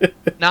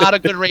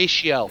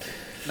ratio.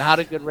 Not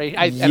a good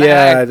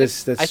ratio.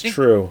 That's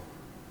true.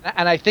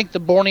 And I think the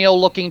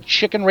Borneo-looking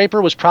chicken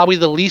raper was probably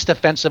the least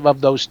offensive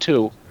of those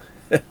two.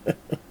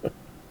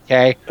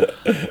 Okay.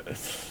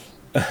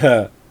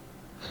 It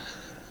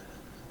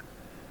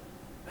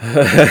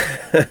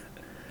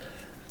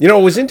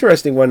was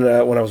interesting when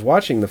I was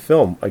watching the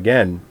film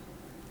again.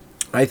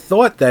 I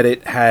thought that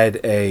it had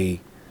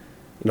a,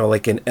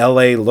 like an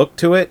LA look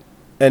to it,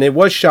 and it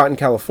was shot in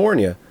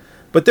California.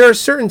 But there are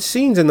certain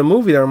scenes in the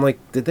movie that I'm like,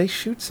 did they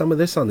shoot some of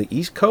this on the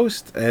East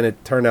Coast? And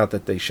it turned out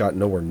that they shot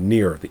nowhere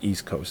near the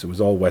East Coast. It was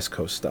all West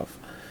Coast stuff.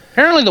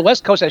 Apparently the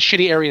West Coast has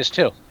shitty areas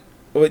too.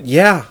 Well,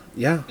 yeah.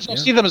 You don't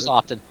see them as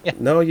often. Yeah.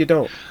 No, you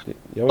don't.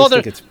 You always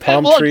think it's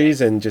palm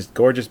trees and just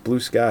gorgeous blue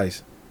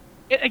skies.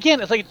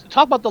 again, it's like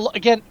talk about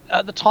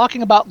the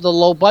talking about the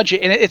low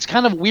budget, and it's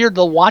kind of weird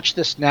to watch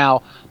this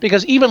now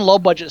because even low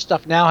budget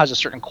stuff now has a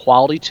certain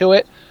quality to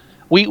it.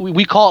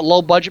 We call it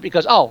low budget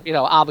because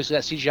obviously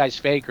that CGI is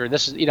fake or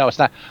this is it's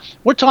not.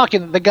 We're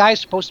talking the guy's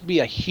supposed to be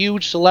a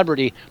huge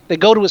celebrity. They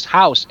go to his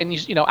house and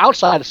he's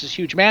outside it's this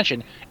huge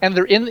mansion and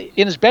they're in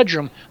his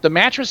bedroom. The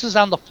mattress is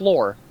on the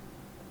floor.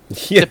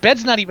 Yeah. The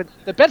bed's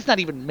not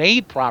even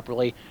made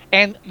properly,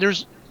 and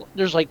there's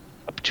like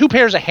 2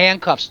 pairs of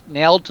handcuffs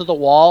nailed to the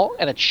wall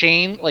and a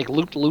chain like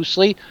looped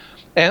loosely,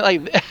 and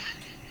like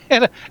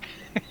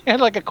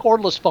and like a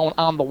cordless phone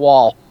on the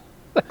wall.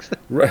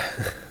 Right.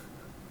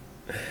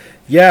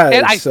 Yeah,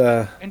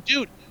 and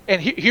dude,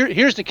 and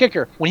here's the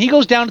kicker: when he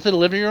goes down to the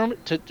living room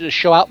to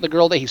show out the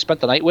girl that he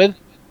spent the night with,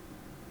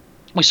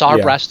 we saw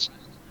her breasts,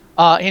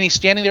 and he's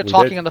standing there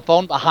talking on the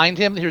phone. Behind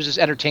him, here's his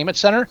entertainment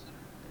center.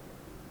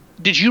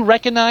 Did you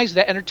recognize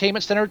that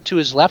entertainment center to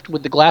his left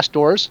with the glass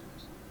doors?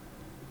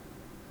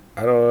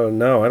 I don't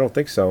know. I don't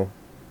think so.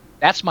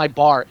 That's my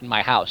bar in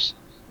my house.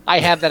 I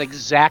have that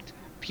exact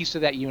piece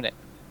of that unit.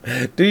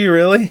 Do you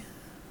really?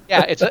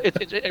 Yeah,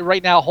 it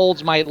right now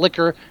holds my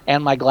liquor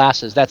and my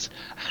glasses.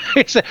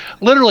 It's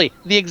literally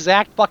the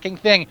exact fucking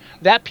thing.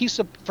 That piece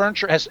of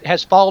furniture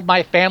has followed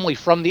my family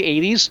from the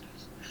 80s.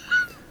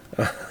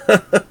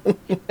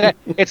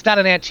 It's not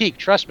an antique,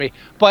 trust me.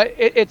 But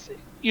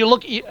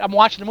I'm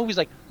watching the movies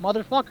like,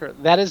 motherfucker,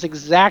 that is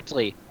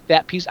exactly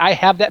that piece. I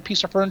have that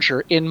piece of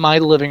furniture in my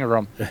living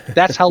room.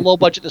 That's how low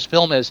budget this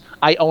film is.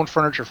 I own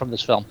furniture from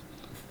this film.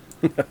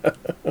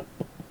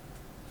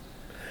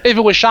 If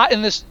it was shot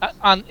in this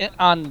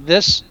on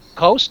this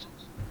coast,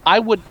 I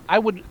would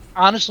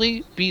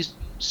honestly be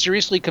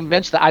seriously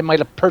convinced that our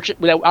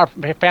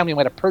family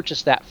might have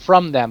purchased that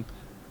from them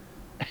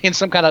in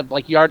some kind of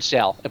like yard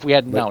sale if we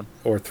hadn't known,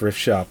 or thrift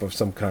shop of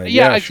some kind.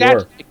 Yeah,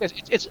 exactly. Sure.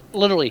 It's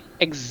literally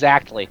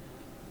exactly.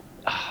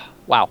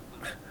 Wow.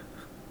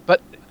 But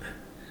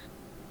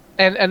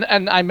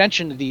and I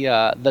mentioned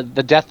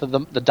the death of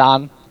the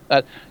Don.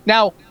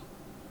 Now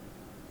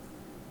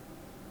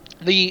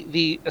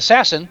the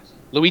assassin.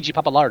 Luigi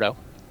Pappalardo,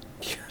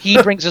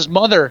 he brings his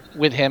mother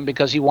with him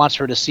because he wants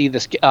her to see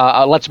this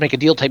Let's Make a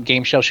Deal type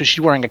game show. So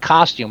she's wearing a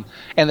costume,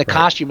 and the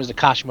costume is the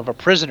costume of a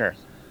prisoner.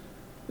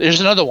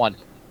 There's another one.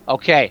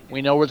 Okay,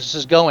 we know where this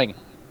is going.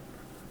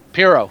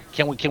 Piero,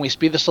 can we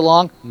speed this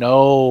along?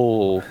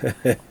 No.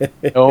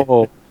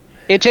 No.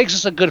 It takes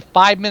us a good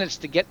 5 minutes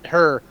to get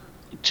her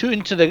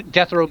into the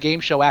Death Row game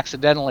show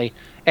accidentally,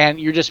 and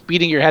you're just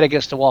beating your head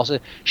against the wall. So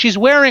she's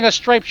wearing a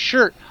striped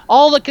shirt.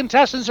 All the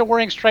contestants are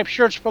wearing striped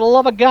shirts. For the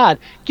love of God,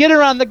 get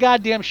her on the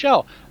goddamn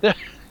show. They're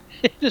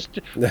just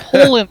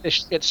pulling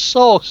this shit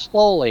so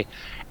slowly.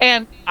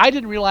 And I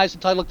didn't realize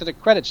until I looked at the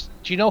credits.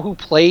 Do you know who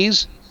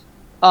plays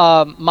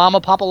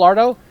Mama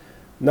Pappalardo?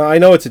 No, I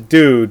know it's a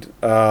dude.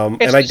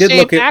 And I did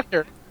look at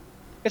actor.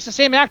 It's the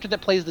same actor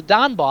that plays the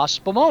Don boss,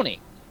 Spumoni.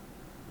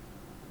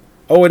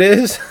 Oh, it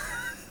is?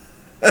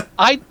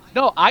 I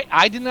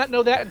did not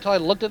know that until I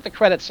looked at the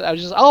credits. I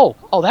was just,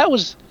 that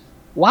was,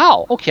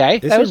 wow, okay.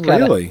 Is that was it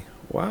really?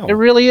 Wow. It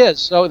really is.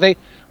 So they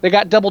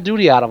got double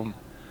duty out of them.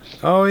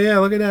 Oh, yeah,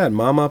 look at that.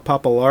 Mama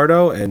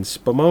Pappalardo and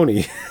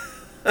Spumoni.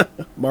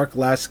 Mark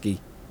Lasky.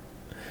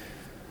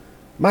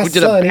 My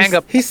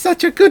son, he's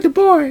such a good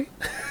boy.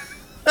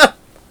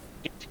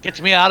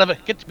 Gets me out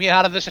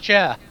of this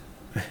chair.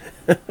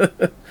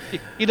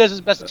 He does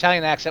his best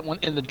Italian accent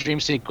in the dream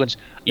sequence.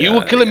 You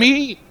will kill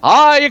me,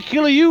 I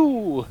kill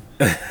you.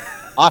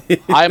 I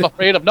am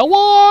afraid of no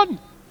one.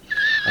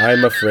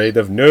 I'm afraid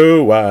of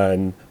no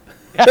one.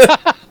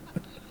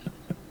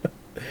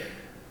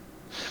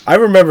 I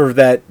remember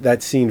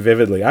that scene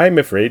vividly. I'm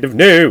afraid of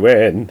no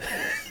one.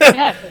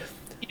 Yeah.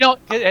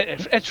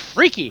 It's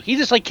freaky. He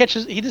just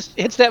he just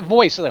hits that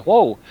voice. Like,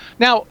 whoa.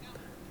 Now,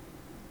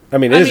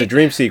 it is a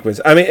dream sequence.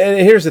 And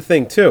here's the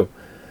thing, too.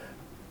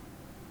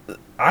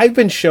 I've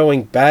been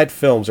showing bad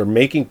films or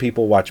making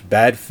people watch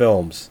bad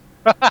films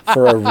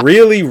for a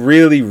really,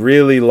 really,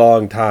 really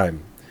long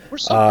time. We're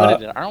so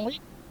good at it, aren't we?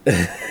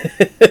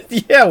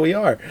 Yeah, we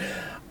are.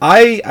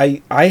 I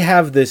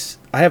have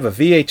a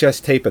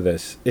VHS tape of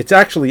this. It's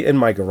actually in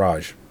my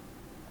garage.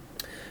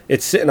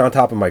 It's sitting on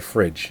top of my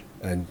fridge,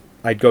 and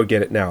I'd go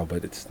get it now,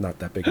 but it's not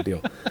that big a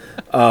deal.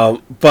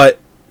 But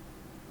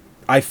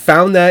I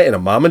found that in a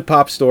mom and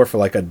pop store for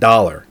like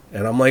 $1.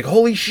 And I'm like,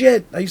 holy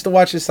shit, I used to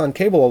watch this on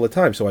cable all the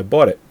time, so I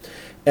bought it.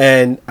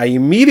 And I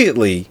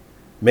immediately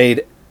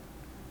made,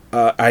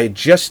 I had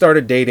just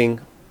started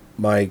dating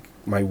my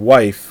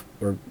wife,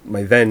 or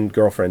my then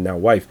girlfriend, now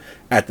wife,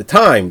 at the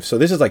time. So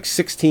this is like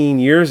 16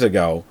 years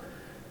ago.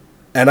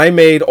 And I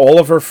made all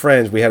of her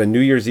friends, we had a New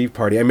Year's Eve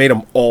party, I made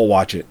them all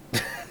watch it.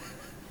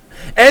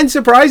 And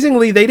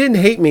surprisingly, they didn't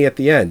hate me at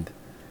the end.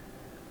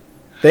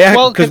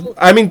 Probably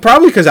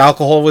because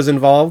alcohol was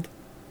involved.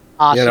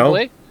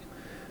 Possibly.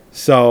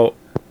 So,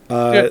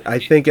 I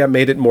think that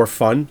made it more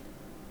fun.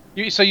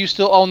 So you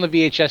still own the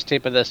VHS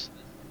tape of this?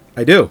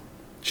 I do.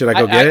 Should I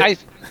go get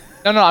it?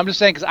 No, I'm just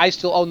saying because I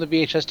still own the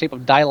VHS tape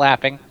of Die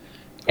Laughing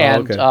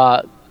and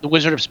The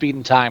Wizard of Speed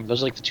and Time.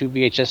 Those are like the 2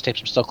 VHS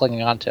tapes I'm still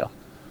clinging on to.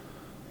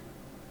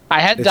 I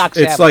had It's, Doc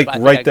it's Savage, like but I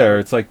think right I there.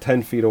 It's like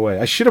 10 feet away.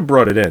 I should have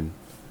brought it in.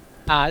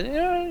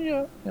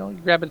 you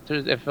grab it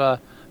if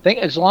think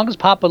as long as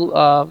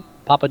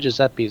Papa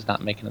Giuseppe is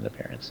not making an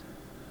appearance.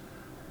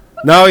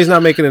 No, he's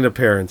not making an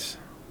appearance.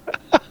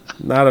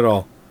 Not at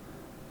all.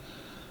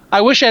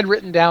 I wish I had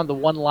written down the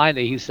one line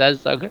that he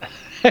says. Though.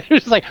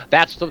 It's like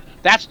that's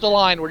the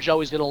line where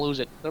Joey's gonna lose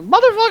it,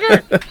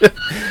 motherfucker.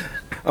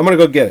 I'm gonna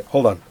go get it.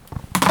 Hold on.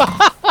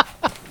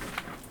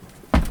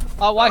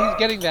 While he's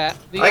getting that,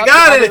 I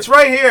got it. It's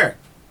right here.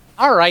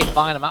 All right,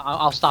 fine.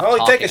 I'll stop. Only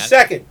talking. take a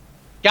second.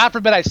 God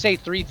forbid I say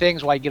three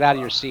things while you get out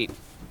of your seat.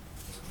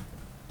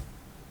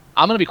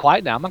 I'm gonna be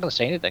quiet now. I'm not gonna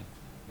say anything.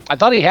 I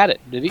thought he had it.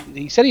 Did he?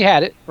 He said he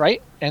had it,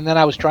 right? And then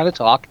I was trying to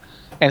talk,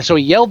 and so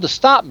he yelled to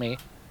stop me,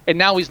 and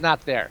now he's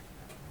not there.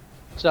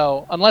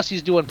 So unless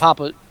he's doing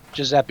Papa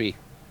Giuseppe,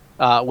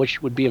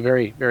 which would be a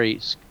very, very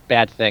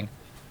bad thing,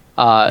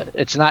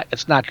 it's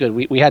not good.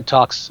 We had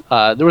talks.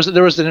 There was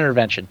an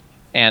intervention,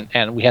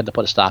 and we had to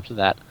put a stop to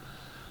that.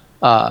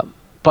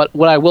 But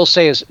what I will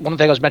say is one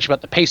thing I was mentioning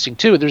about the pacing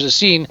too. There's a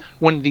scene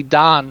when the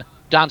Don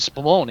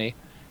Spumoni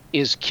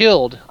is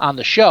killed on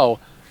the show.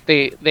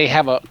 They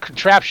have a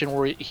contraption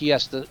where he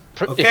has to.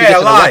 Okay, if he gets I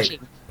an lied.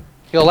 erection,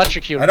 he'll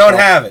electrocute. I don't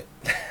himself. have it.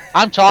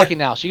 I'm talking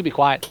now, so you can be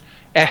quiet.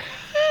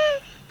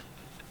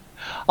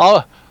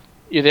 Oh,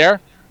 you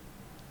there?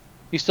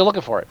 He's still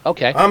looking for it.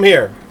 Okay. I'm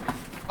here.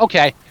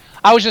 Okay.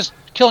 I was just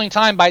killing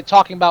time by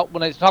talking about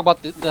when I talk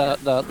about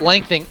the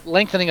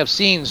lengthening of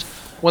scenes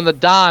when the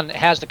Don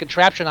has the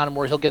contraption on him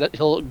where he'll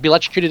be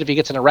electrocuted if he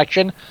gets an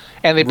erection,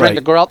 and they bring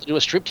the girl out to do a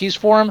striptease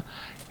for him.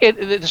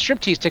 The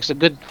striptease takes a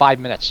good 5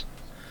 minutes.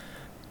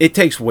 It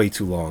takes way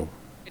too long.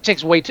 It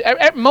takes way too.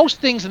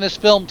 Most things in this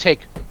film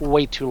take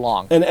way too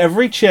long. And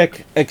every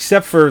chick,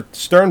 except for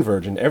Stern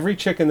Virgin, every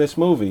chick in this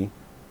movie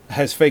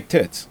has fake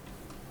tits.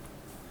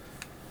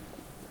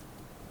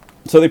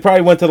 So they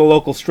probably went to the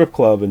local strip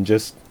club and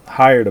just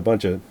hired a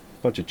bunch of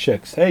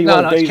chicks. Hey, you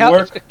want a day's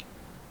work?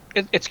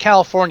 It's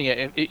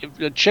California.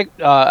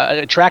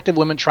 Attractive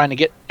women trying to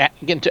get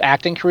into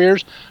acting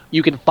careers,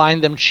 you can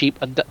find them cheap.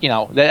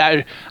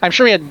 I'm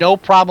sure he had no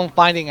problem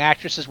finding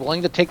actresses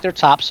willing to take their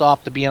tops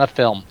off to be in a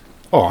film.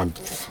 Oh,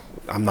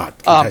 I'm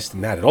not contesting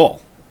that at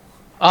all.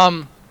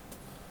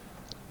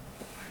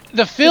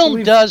 The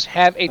film does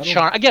have a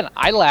charm. Again,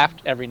 I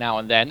laughed every now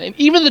and then, and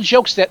even the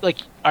jokes that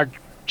are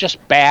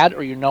just bad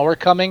or are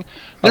coming.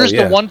 There's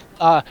the one,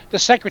 the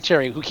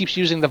secretary who keeps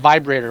using the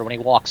vibrator when he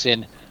walks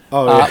in.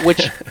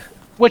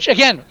 Which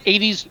again,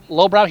 80s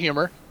lowbrow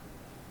humor.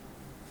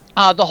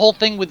 The whole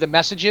thing with the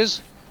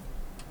messages.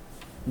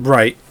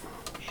 Right.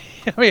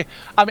 I mean,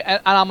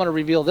 and I'm going to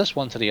reveal this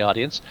one to the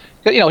audience.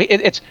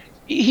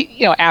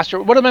 He asked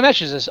her, "What are my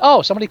messages?"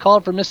 Oh, somebody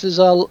called for Mrs.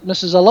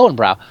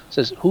 Lowenbrow.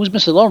 Says, "Who's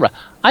Mrs. Lowenbrow?"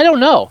 I don't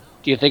know.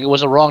 Do you think it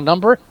was a wrong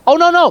number? Oh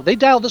no, they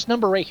dialed this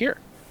number right here.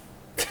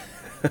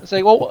 It's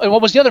like, well, and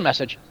what was the other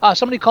message?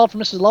 Somebody called for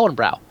Mrs.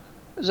 Lowenbrow.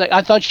 It's like,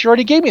 I thought she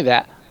already gave me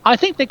that. I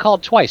think they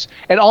called twice,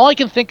 and all I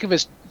can think of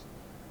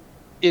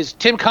is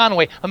Tim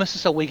Conway,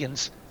 Mrs.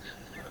 Wiggins.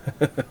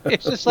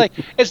 It's just like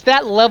it's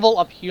that level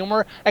of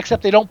humor,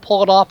 except they don't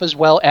pull it off as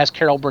well as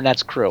Carol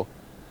Burnett's crew.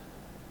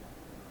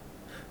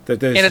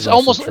 And it's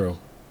almost true.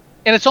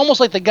 And it's almost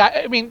like the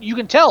guy. I mean, you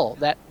can tell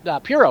that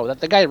Puro, that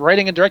the guy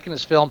writing and directing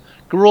this film,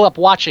 grew up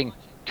watching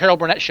Carol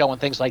Burnett show and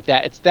things like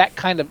that. It's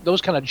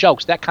those kind of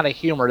jokes, that kind of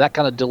humor, that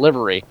kind of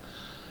delivery.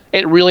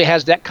 It really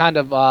has that kind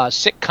of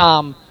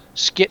sitcom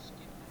skit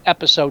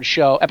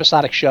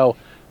episodic show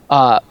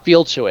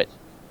feel to it.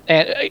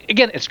 And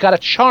again, it's got a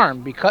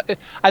charm, because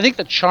I think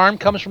the charm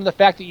comes from the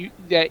fact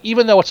that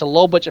even though it's a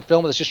low budget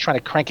film that's just trying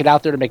to crank it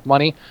out there to make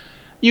money,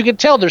 you can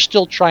tell they're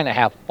still trying to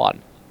have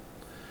fun.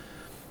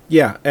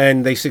 Yeah,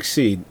 and they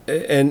succeed.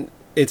 And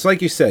it's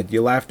like you said,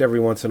 you laughed every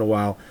once in a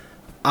while.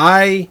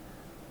 I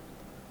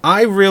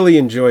really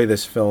enjoy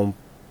this film.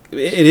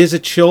 It is a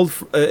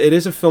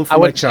film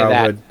from my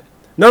childhood.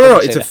 No,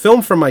 it's a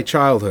film from my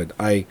childhood.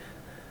 I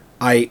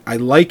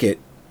like it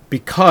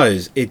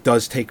because it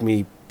does take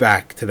me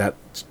back to that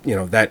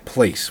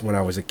place when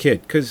I was a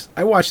kid. Because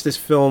I watched this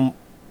film,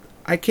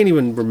 I can't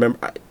even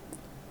remember.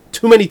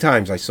 Too many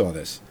times I saw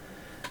this,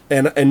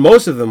 and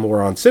most of them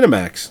were on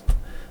Cinemax.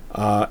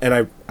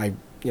 And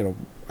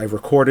I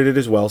recorded it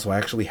as well, so I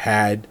actually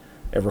had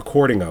a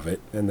recording of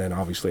it, and then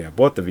obviously I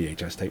bought the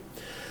VHS tape.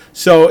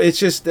 So it's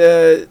just,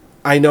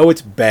 I know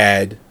it's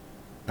bad,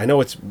 I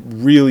know it's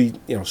really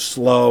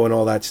slow and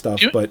all that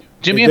stuff, but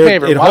do me a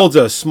favor. It holds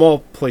a small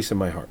place in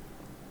my heart.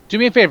 Do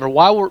me a favor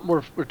while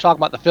we're talking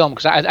about the film,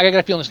 because I got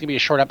a feeling it's gonna be a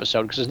short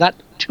episode because there's not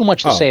too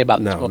much to say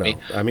about this movie.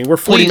 No. I mean, we're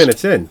 40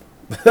 minutes in.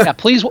 Yeah,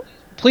 please,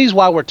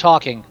 while we're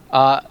talking,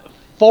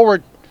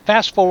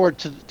 fast forward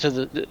to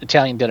the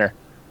Italian dinner,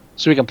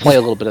 so we can play a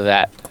little bit of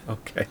that.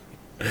 Okay.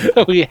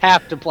 We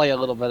have to play a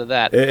little bit of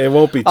that. It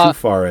won't be too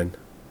far in.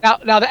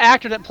 Now the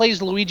actor that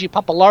plays Luigi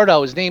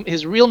Pappalardo,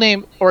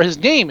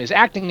 his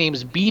acting name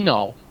is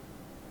Bino.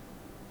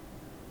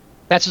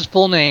 That's his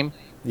full name.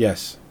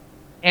 Yes.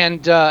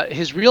 And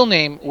his real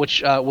name,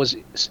 which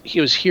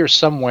he was here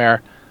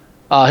somewhere,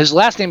 His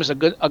last name is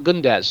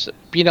Agundez.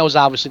 Bino is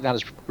obviously not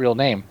his real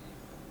name.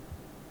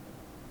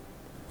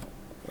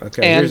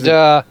 Okay.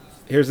 And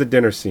here's the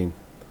dinner scene.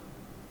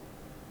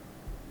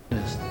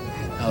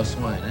 House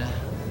wine, huh?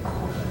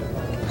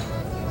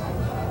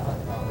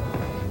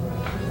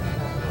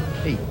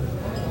 Hey,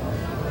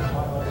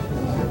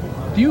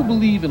 do you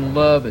believe in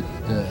love at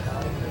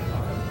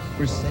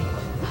first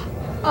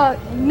sight?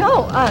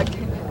 No.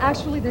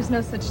 Actually, there's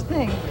no such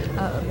thing.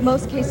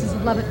 Most cases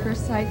of love at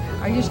first sight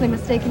are usually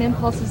mistaken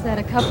impulses that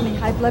accompany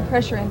high blood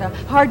pressure and a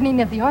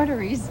hardening of the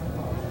arteries.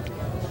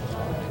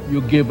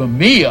 You're giving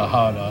me a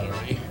hard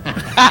artery.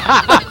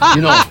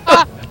 You know,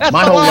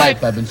 my whole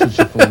life I've been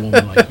searching for a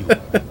woman like you.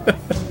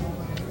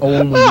 A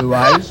woman with your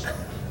eyes,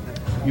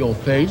 your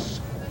face,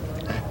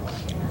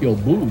 your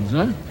boobs,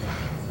 huh?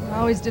 You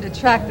always did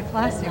attract the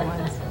classy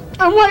ones.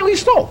 And rightly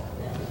so.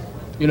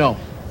 You know,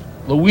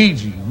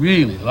 Luigi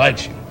really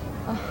likes you.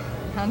 Oh,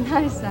 how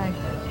nice.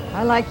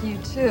 I like you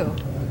too.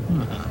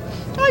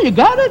 Oh, you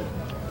got it.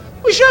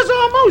 We share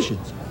some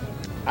emotions.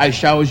 I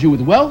showers you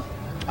with wealth.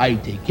 I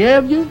take care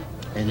of you.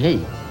 And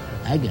hey,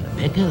 I got a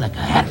pecker like a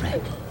hat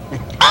rack.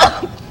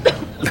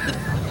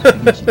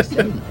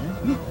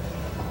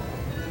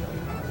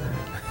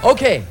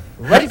 Okay,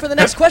 ready for the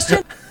next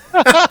question?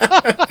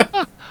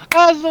 That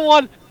was the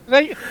one.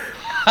 I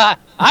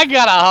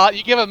got a hot.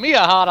 You giving me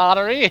a hot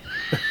artery?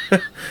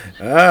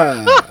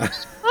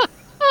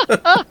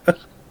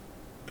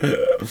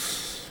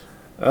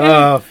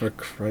 Oh, for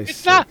Christ's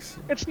sake!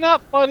 It's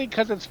not funny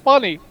because it's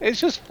funny. It's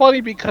just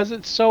funny because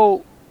it's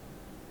so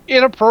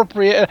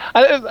inappropriate.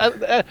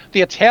 The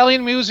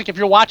Italian music. If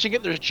you're watching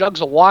it, there's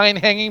jugs of wine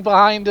hanging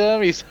behind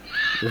him. He's.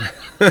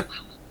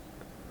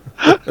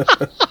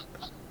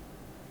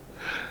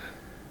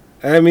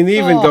 I mean, they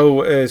even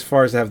go as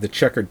far as to have the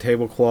checkered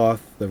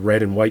tablecloth, the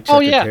red and white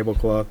checkered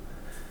tablecloth.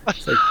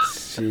 It's like,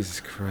 Jesus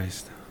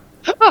Christ.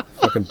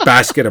 Fucking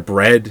basket of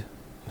bread.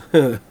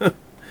 You're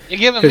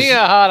giving me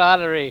a hot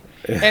artery.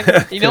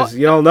 And you know,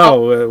 you all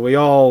know, we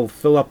all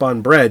fill up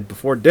on bread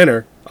before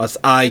dinner, us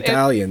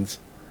Italians.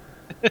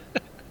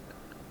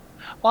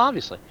 Well,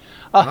 obviously.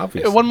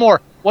 One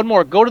more.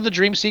 Go to the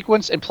dream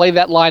sequence and play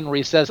that line where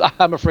he says,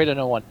 "I'm afraid of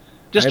no one."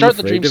 Just start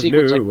the dream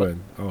sequence.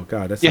 Oh,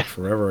 God, that's like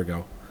forever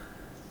ago.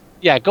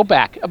 Yeah, go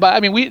back. But I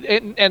mean,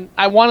 and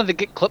I wanted to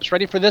get clips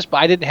ready for this, but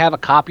I didn't have a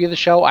copy of the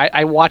show.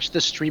 I watched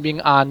this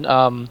streaming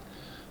on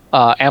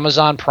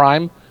Amazon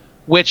Prime,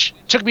 which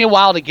took me a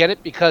while to get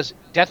it because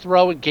Death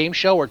Row and Game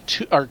Show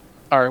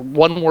are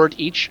one word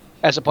each,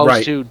 as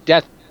opposed to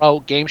Death Row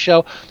Game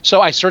Show.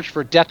 So I searched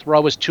for Death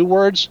Row as 2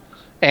 words,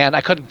 and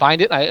I couldn't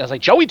find it. I was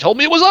like, Joey told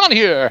me it was on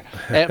here,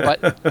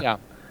 but yeah,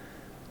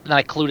 and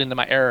I clued into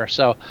my error.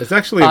 So it's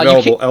actually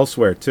available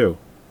elsewhere too.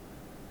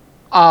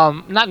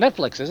 Not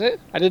Netflix, is it?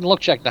 I didn't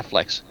check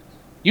Netflix.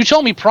 You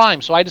told me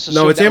Prime, so I just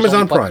assumed. No, it's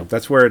Amazon Prime.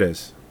 That's where it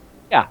is.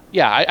 Yeah.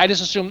 I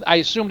just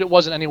assumed it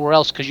wasn't anywhere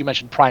else because you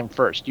mentioned Prime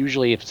first.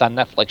 Usually, if it's on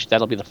Netflix,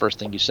 that'll be the first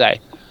thing you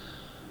say.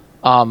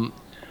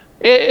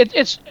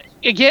 It's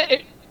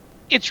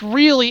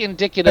really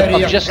indicative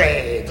of just.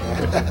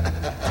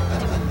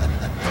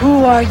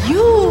 Who are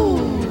you?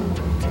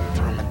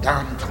 I'm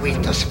Don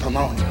Quintus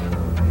Pomoni,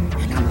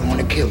 and I'm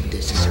going to kill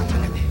this son of a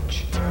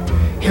bitch.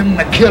 Him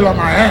to kill on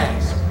my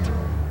ass.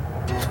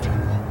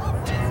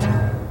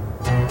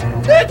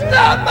 It's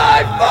not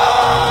my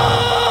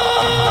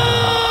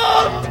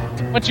fault!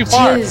 Went too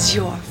far. Tis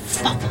your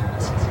fault.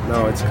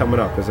 No, it's coming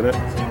up, isn't it?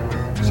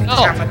 No,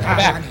 go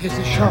back. Here's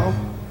the show.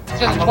 It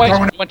says it twice.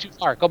 You went too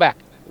far. Go back.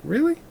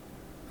 Really?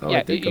 Oh, yeah,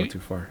 I did go too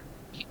far.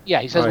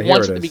 Yeah, he says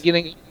once at the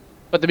beginning,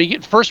 but the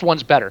first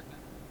one's better.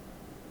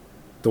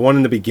 The one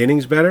in the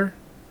beginning's better?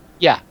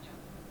 Yeah.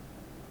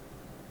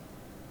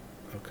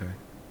 Okay.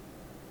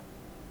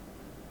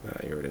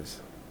 Here it is.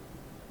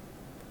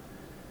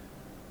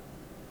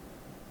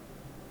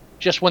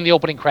 Just when the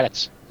opening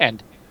credits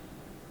end.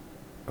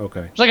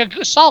 Okay. It's like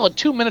a solid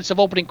 2 minutes of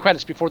opening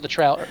credits before the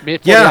trailer.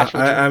 Yeah,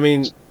 I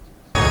mean...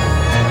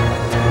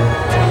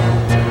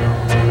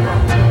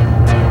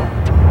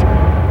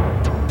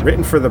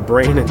 Written for the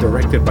brain and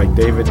directed by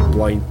David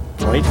Lynch.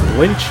 Here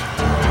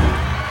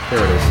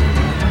it is.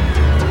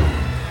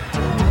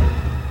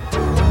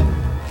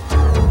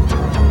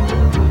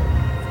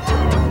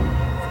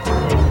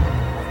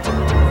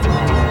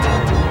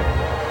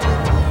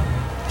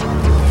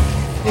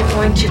 They're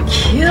going to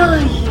kill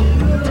you.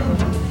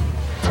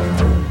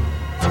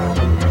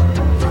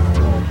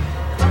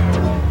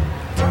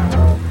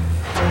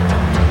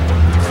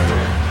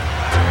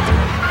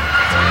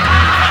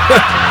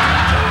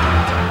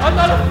 I'm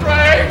not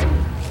afraid.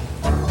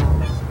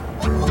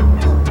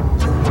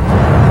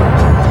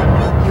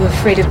 You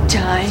afraid of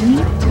dying?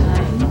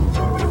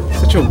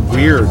 Such a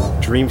weird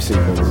dream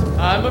sequence.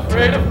 I'm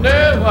afraid of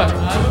no one.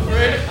 I'm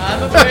afraid.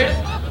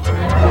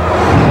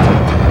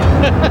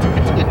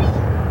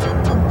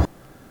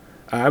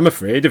 I'm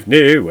afraid of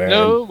no one.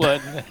 No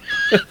one.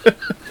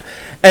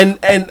 and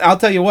I'll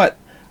tell you what,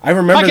 I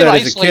remember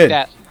that as a kid.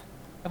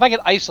 If I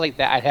could isolate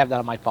that, I'd have that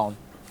on my phone.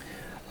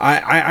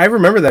 I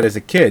remember that as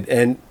a kid,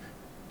 and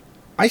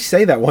I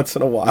say that once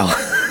in a while.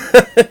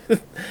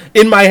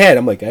 In my head,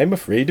 I'm like, I'm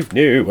afraid of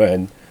no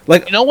one.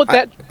 Like, you know what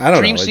that I don't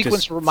dream know, it sequence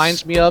just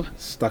reminds me of?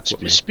 Stuck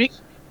with me.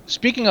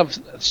 Speaking of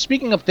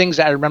things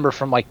that I remember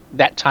from like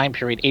that time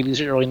period, 80s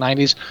or early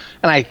 90s,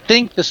 and I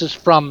think this is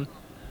from.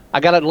 I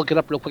gotta look it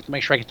up real quick to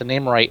make sure I get the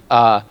name right.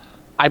 I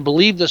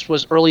believe this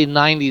was early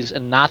 90s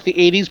and not the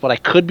 80s, but I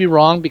could be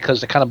wrong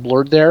because it kind of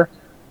blurred there.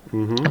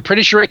 Mm-hmm. I'm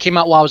pretty sure it came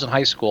out while I was in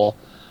high school.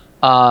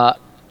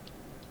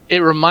 It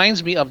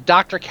reminds me of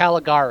Dr.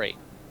 Caligari,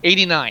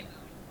 89.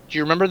 Do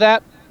you remember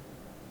that?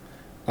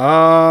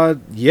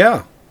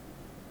 Yeah.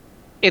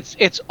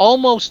 It's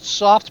almost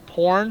soft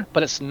porn,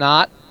 but it's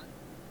not.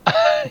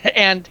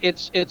 And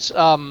it's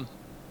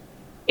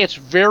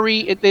very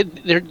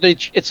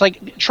it's like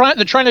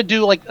they're trying to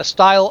do like a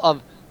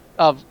style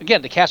of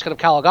again the Casket of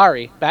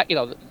Caligari, back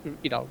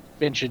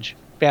vintage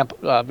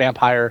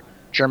vampire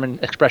German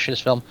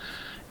expressionist film,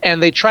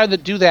 and they try to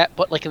do that,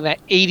 but like in that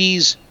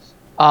 80s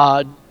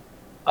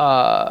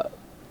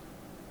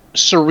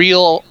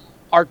surreal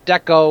Art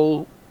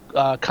Deco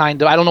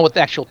kind of, I don't know what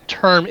the actual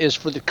term is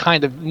for the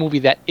kind of movie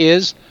that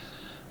is,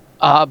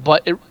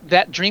 but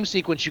that dream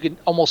sequence, you can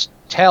almost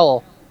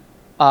tell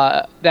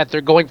that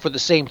they're going for the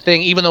same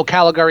thing, even though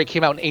Caligari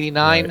came out in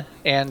 89, right.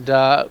 And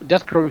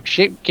Death Row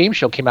Game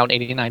Show came out in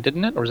 89,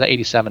 didn't it? Or was that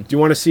 87? Do you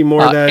want to see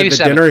more of the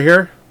dinner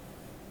here?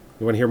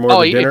 You want to hear more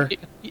of the dinner?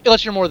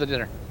 Let's hear more of the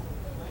dinner.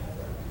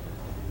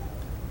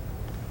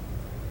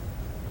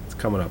 It's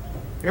coming up.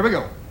 Here we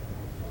go.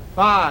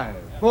 5,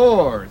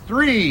 4,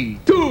 3,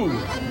 2.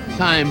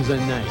 Times a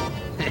night.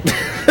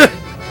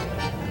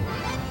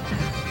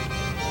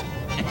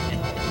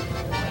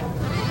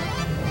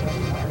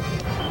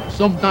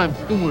 Sometimes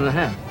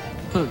 2.5.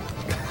 You're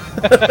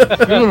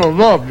gonna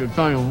love your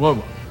Italian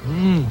lover.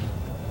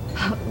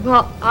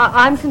 Well,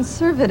 I'm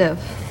conservative.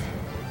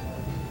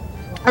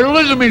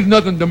 Religion means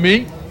nothing to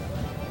me.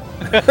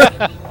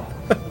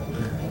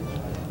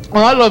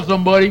 When I love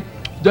somebody,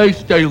 they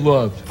stay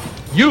loved.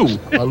 You,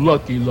 a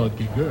lucky,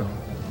 lucky girl.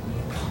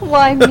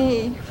 Why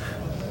me?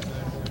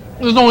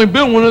 There's only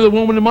been one other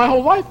woman in my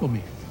whole life for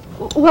me.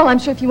 Well, I'm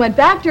sure if you went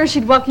back to her,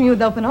 she'd welcome you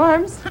with open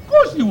arms. Of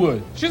course she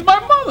would. She's my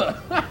mother.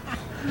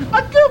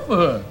 I'd kill for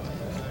her.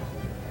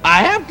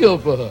 I have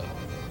killed for her.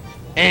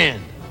 And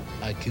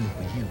I killed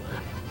for you.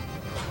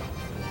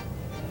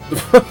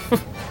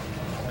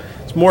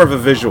 It's more of a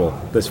visual,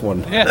 this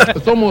one. Yeah.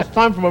 It's almost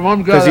time for my mom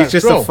to go out. Because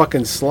he's just a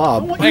fucking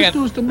slob. What you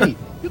two is to me.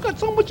 You got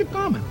so much in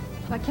common.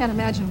 I can't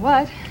imagine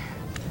what.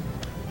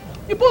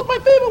 You're both my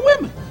favorite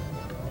women.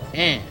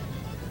 And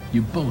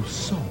you're both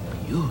so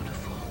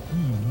beautiful.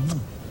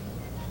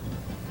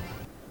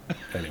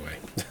 Anyway.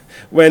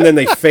 When then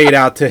they fade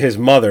out to his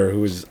mother,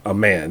 who's a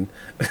man.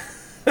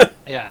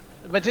 Yeah.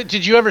 But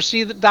did you ever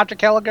see Dr.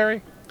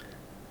 Caligari?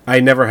 I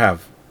never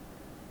have.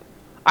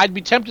 I'd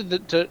be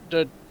tempted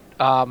to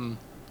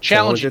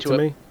challenge you to it.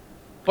 Me?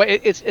 But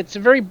it's a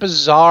very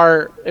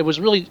bizarre. It was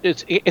really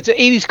it's an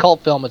 80s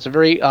cult film. It's a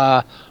very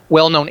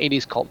well-known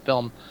 80s cult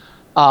film.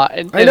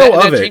 I know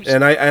of it,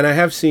 and I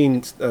have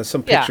seen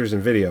some pictures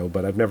and video,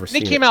 but I've never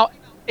seen it.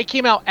 It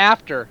came out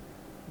after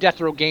Death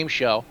Row Game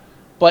Show,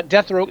 but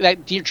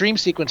that dream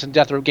sequence in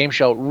Death Row Game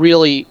Show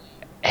really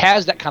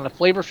has that kind of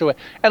flavor to it,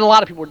 and a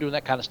lot of people were doing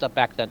that kind of stuff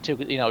back then too.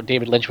 You know,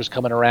 David Lynch was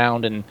coming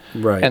around, and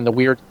the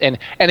weird, and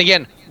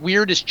again,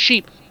 weird is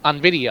cheap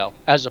on video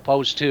as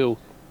opposed to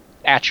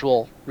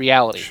actual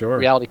reality. Sure.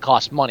 Reality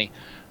costs money,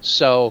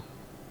 so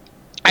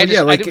like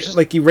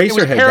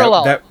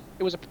Eraserhead.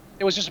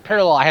 It was just a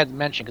parallel I had to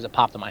mention because it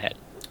popped in my head.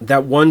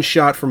 That one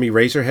shot from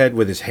Eraserhead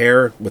with his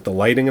hair, with the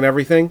lighting and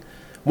everything,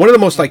 one of the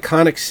most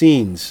iconic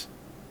scenes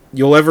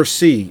you'll ever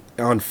see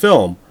on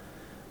film.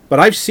 But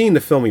I've seen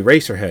the film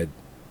Eraserhead,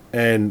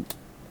 and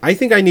I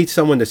think I need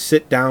someone to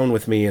sit down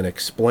with me and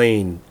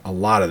explain a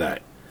lot of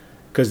that,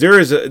 because there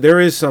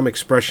is some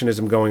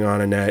expressionism going on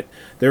in that.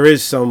 There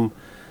is some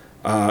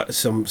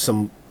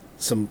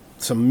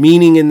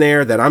meaning in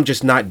there that I'm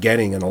just not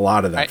getting in a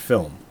lot of that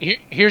film.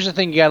 Here's the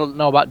thing you got to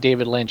know about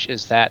David Lynch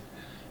is that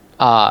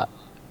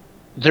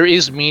there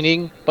is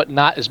meaning, but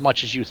not as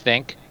much as you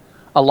think.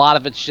 A lot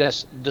of it's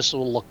just, this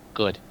will look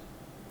good.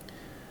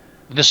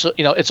 This,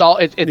 it's all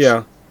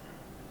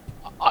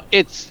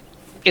it's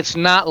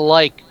not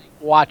like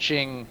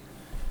watching,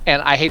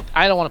 and I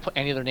don't want to put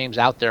any other names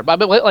out there, but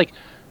like,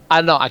 I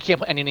don't know, I can't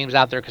put any names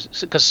out there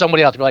because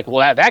somebody else will be like,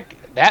 well,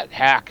 that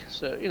hack,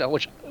 so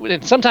which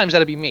sometimes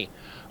that'd be me,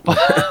 but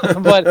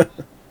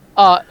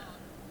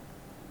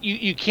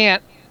you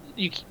can't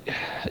read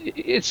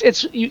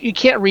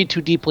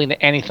too deeply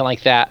into anything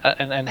like that,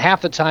 and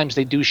half the times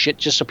they do shit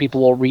just so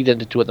people will read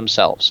into it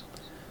themselves.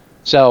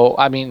 So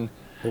I mean,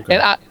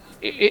 and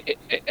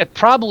it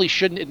probably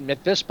shouldn't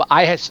admit this, but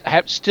I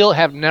still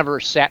have never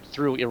sat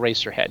through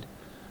Eraserhead.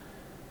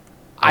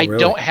 I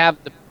don't have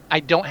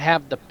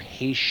the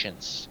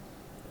patience.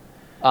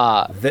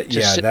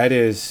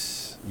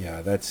 That's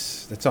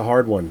a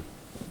hard one.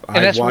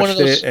 I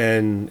watched it,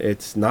 and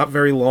it's not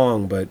very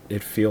long, but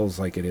it feels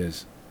like it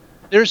is.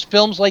 There's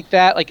films like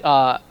that, like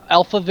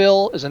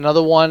Alphaville is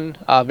another one,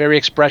 very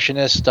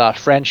expressionist,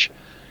 French.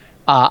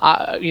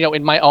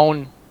 In my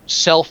own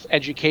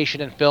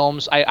self-education in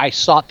films. I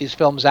sought these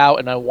films out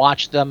and I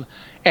watched them,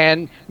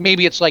 and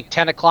maybe it's like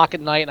 10 o'clock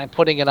at night and I'm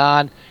putting it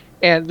on,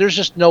 and there's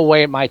just no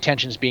way my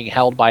attention is being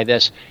held by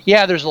this.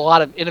 Yeah, there's a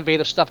lot of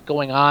innovative stuff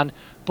going on,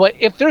 but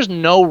if there's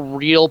no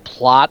real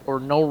plot or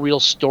no real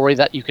story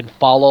that you can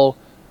follow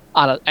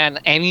on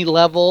any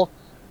level,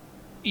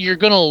 you're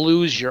going to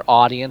lose your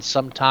audience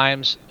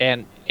sometimes.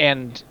 And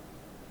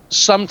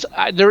sometimes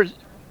I do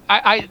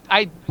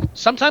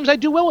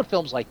well with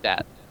films like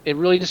that. It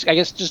really just, I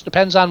guess, just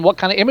depends on what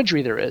kind of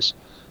imagery there is,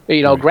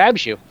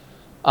 grabs you.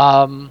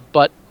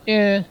 But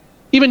even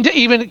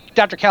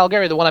Dr.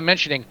 Caligari, the one I'm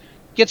mentioning,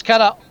 gets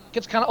kind of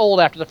old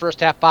after the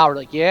first half hour.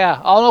 Like,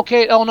 yeah, oh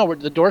okay, oh no,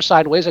 the door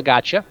sideways, I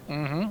gotcha.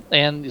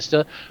 And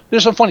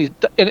there's some funny.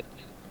 And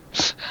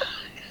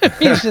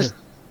it's just,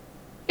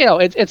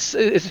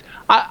 it's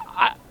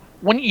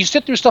when you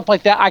sit through stuff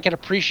like that, I can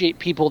appreciate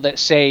people that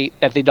say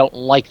that they don't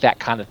like that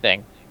kind of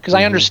thing, because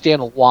I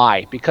understand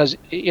why. Because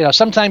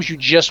sometimes you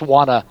just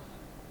want to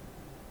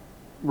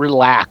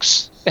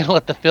relax and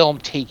let the film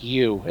take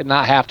you, and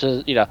not have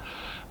to,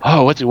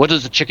 oh, what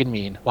does the chicken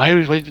mean? What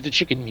did the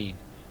chicken mean?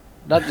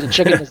 Not the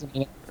chicken doesn't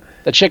mean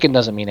the chicken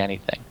doesn't mean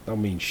anything.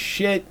 Don't mean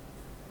shit.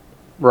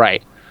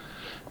 Right.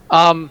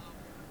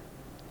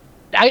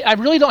 I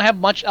really don't have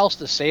much else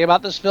to say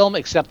about this film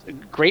except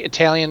great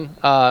Italian.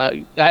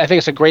 I think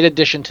it's a great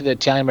addition to the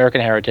Italian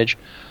American heritage.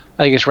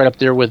 I think it's right up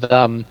there with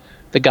The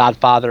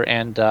Godfather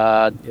and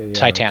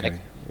Titanic.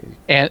 Okay.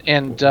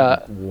 And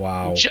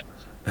wow.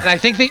 And I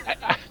think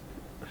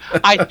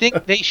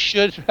they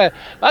should. Welcome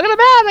to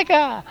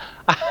America.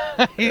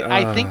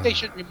 I think they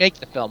should remake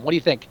the film. What do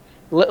you think?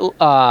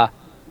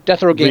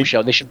 Death Row Game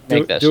Show. They should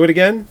make this. Do it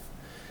again?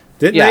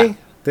 Didn't they?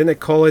 Didn't they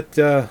call it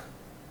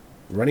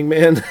Running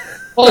Man?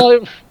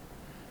 Well,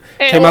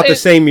 came out the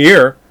same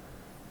year.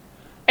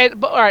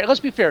 But all right,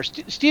 let's be fair.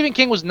 Stephen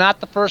King was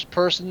not the first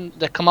person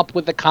to come up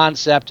with the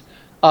concept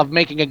of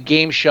making a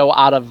game show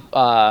out of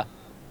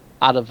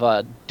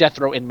death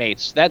row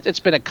inmates. It's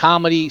been a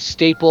comedy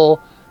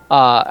staple.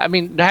 I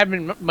mean, there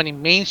haven't been many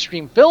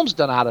mainstream films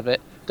done of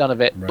it,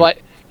 right. But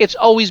it's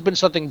always been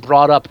something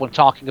brought up when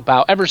talking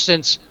about ever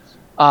since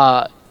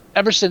I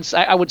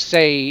would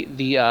say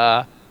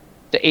the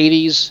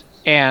 80s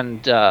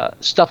and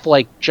stuff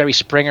like Jerry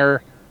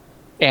Springer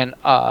and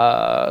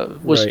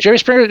Jerry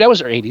Springer, that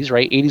was our 80s,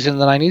 right? 80s and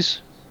the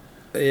 90s.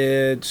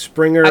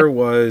 Springer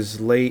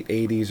was late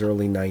 80s,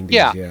 early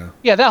 90s.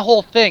 Yeah, that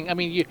whole thing. I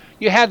mean,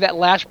 you had that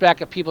lashback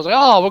of people saying,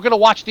 "Oh, we're going to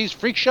watch these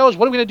freak shows.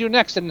 What are we going to do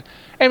next?" And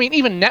I mean,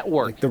 even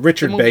Network, like the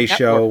Richard Bay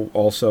show,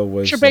 also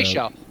was Richard Bay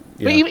show.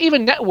 Yeah. But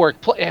even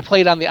Network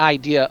played on the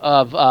idea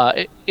of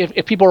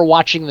if people are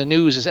watching the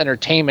news as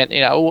entertainment,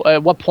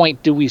 at what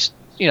point do we,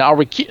 at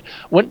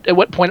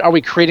what point are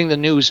we creating the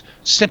news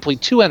simply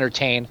to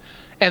entertain?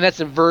 And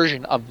that's a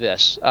version of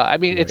this. I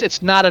mean, right.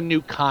 It's not a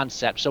new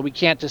concept, so we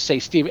can't just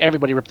say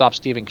everybody ripped off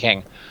Stephen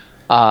King.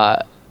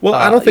 Well,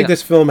 I don't think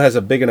this film has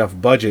a big enough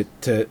budget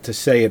to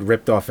say it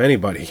ripped off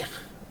anybody.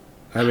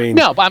 I mean,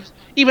 no, but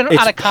even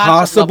it's on a concept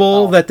possible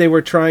level, that they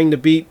were trying to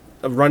beat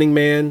a Running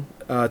Man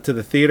to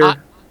the theater,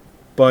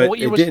 but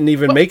it didn't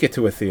even make it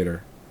to a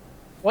theater.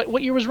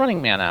 What year was Running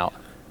Man out?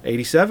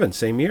 87,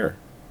 same year.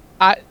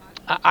 I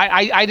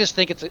just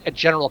think it's a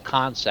general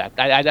concept.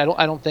 I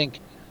don't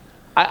think.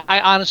 I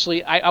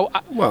honestly, I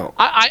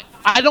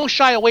don't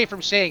shy away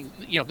from saying,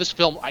 this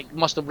film I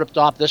must have ripped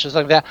off this or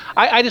something like that.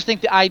 I just think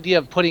the idea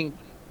of putting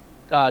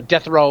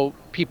death row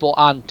people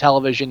on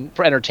television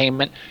for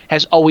entertainment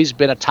has always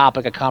been a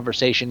topic of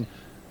conversation,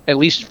 at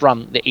least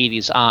from the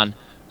 80s on.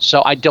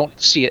 So I don't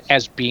see it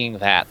as being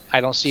that.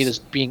 I don't see it as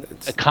being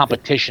a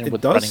competition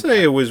with Running Man. It does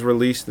say it was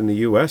released in the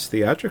U.S.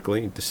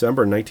 theatrically,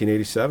 December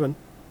 1987.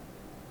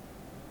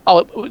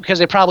 Oh, because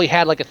they probably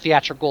had like a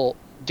theatrical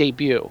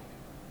debut.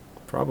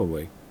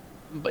 Probably.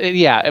 But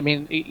yeah, I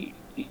mean, it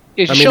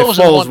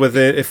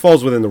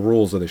falls within the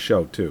rules of the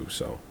show too.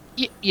 So.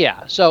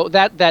 Yeah, so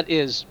that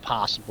is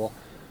possible.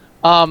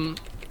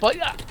 But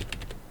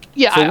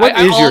yeah. So what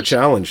is your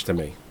challenge to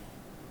me?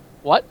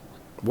 What?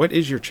 What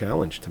is your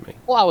challenge to me?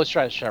 Well, I was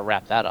trying to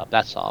wrap that up.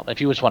 That's all.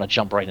 If you just want to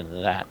jump right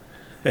into that.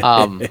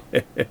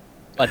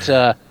 But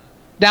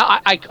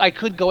now I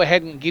could go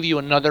ahead and give you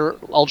another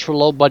ultra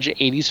low budget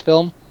 80s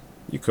film.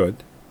 You could.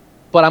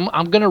 But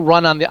I'm going to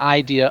run on the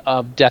idea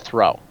of Death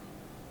Row.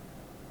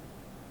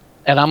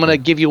 And I'm going to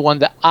give you one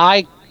that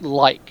I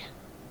like.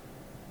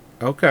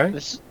 Okay.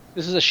 This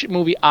is a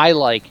movie I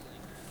like.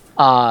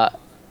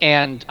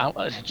 And I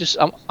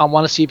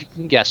want to see if you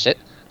can guess it.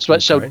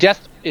 So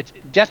Death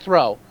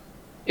Row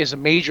is a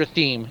major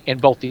theme in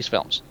both these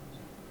films.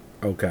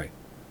 Okay.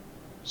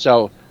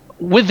 So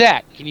with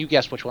that, can you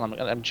guess which one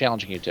I'm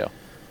challenging you to?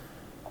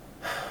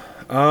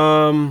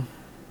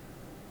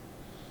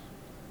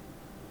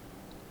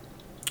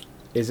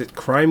 Is it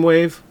Crime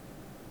Wave?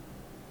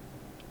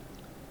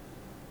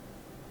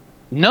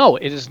 No,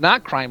 it is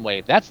not Crime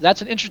Wave.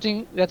 That's an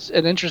interesting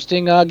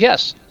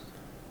guess.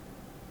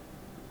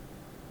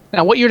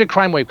 Now, what year did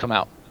Crime Wave come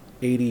out?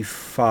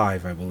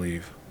 85, I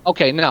believe.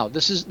 Okay, no.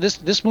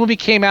 This movie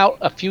came out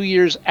a few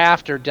years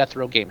after Death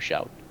Row Game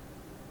Show.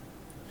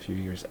 A few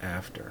years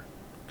after.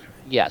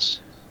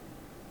 Yes.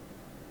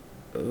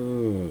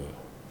 Ooh.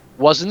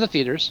 Was in the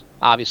theaters,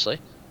 obviously.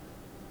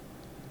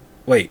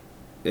 Wait,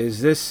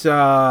 is this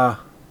fuck?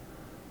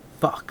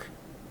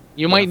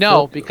 You might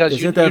know because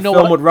is you, it that you know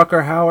film what? with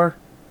Rucker Hauer?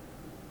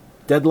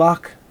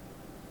 Deadlock?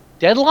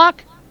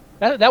 Deadlock?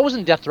 That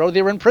wasn't Death Row.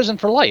 They were in prison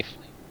for life.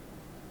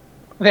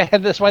 They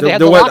had this. Why they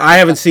had The the one, lock. I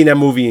haven't seen that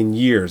movie in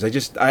years. I'm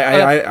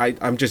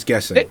just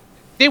guessing.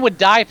 They would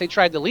die if they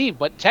tried to leave,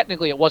 but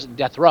technically it wasn't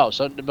Death Row.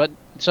 So no,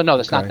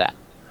 that's not Okay. that.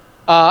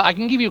 I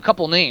can give you a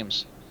couple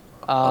names.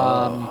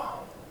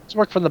 Let's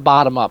work from the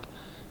bottom up.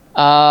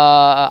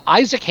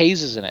 Isaac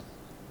Hayes is in it.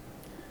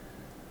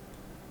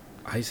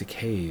 Isaac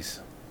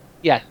Hayes.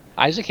 Yeah,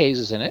 Isaac Hayes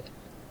is in it.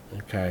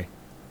 Okay.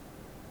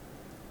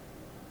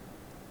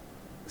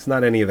 It's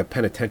not any of the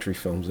penitentiary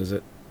films, is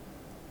it?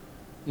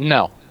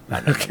 No.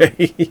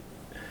 Okay.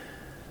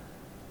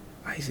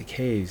 Isaac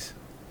Hayes.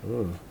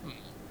 Ooh.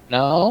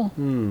 No.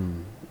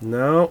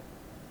 No.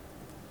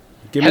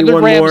 Give Heather me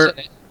one Graham's more. in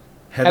it.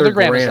 Heather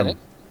Graham is in it.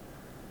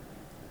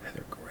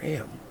 Heather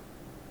Graham.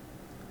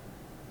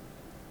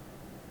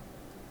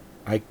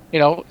 You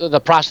know, the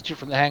prostitute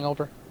from The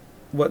Hangover.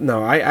 What?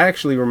 No, I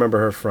actually remember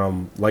her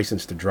from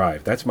License to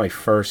Drive. That's my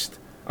first.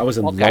 I was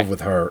in love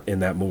with her in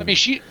that movie. I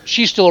mean,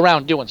 she's still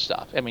around doing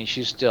stuff. I mean,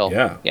 she's still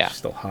yeah. She's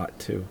still hot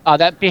too.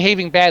 That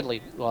Behaving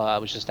Badly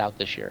was just out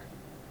this year.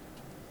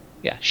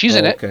 Yeah, she's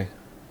in it. Okay.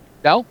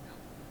 No.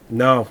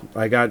 No,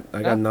 I got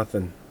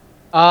nothing.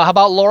 How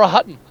about Laura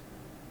Hutton?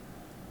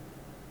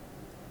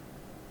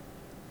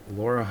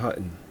 Laura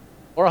Hutton.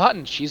 Laura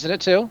Hutton, she's in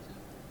it too.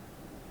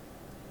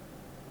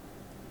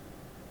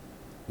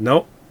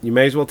 Nope. You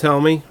may as well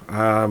tell me.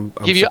 I'm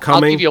I'll give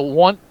succumbing. you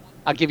one.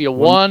 I'll give you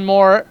one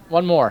more.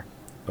 One more.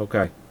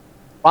 Okay.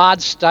 Rod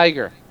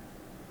Steiger.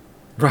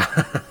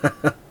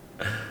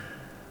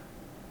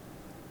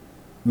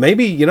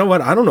 Maybe, you know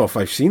what? I don't know if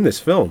I've seen this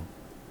film.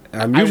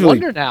 I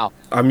wonder now.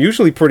 I'm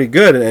usually pretty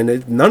good,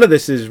 and none of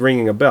this is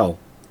ringing a bell.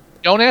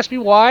 Don't ask me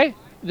why.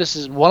 This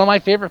is one of my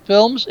favorite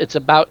films. It's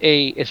about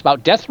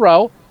Death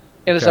Row,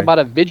 and it's Okay. about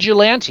a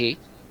vigilante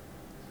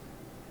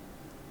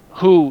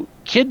who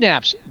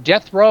kidnaps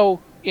Death Row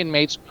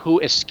inmates who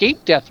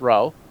escape Death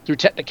Row through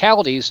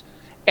technicalities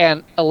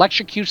and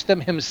electrocutes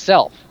them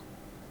himself.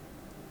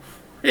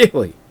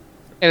 Really?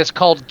 And it's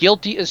called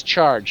Guilty as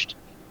Charged.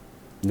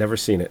 Never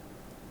seen it.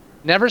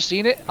 Never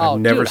seen it? Oh, I've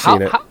never dude,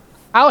 seen it.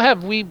 How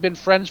have we been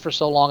friends for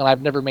so long and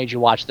I've never made you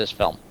watch this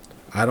film?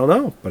 I don't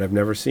know, but I've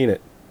never seen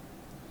it.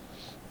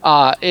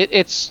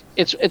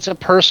 It's a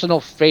personal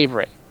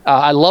favorite.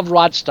 I love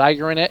Rod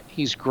Steiger in it.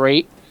 He's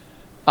great,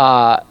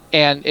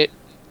 and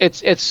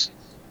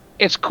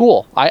it's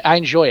cool. I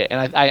enjoy it,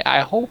 and I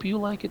hope you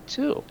like it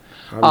too.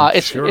 I'm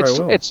sure I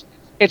will.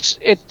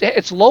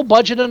 It's low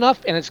budget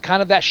enough, and it's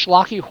kind of that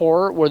schlocky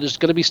horror where there's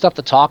going to be stuff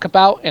to talk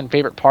about and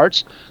favorite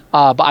parts.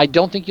 But I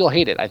don't think you'll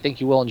hate it. I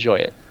think you will enjoy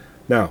it.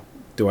 Now,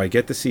 do I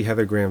get to see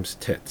Heather Graham's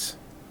tits?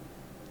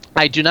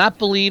 I do not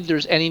believe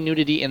there's any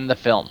nudity in the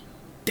film.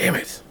 Damn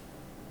it!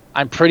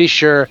 I'm pretty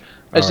sure.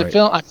 There's All a right.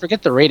 film. I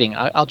forget the rating.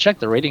 I'll check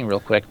the rating real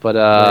quick.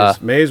 But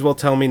May as well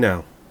tell me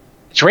now.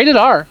 it's rated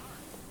R.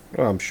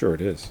 Well, I'm sure it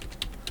is.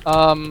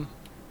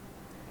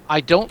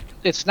 I don't.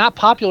 It's not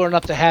popular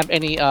enough to have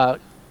any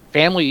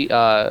family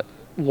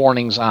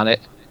warnings on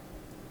it.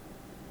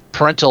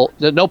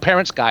 No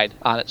parents guide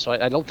on it, so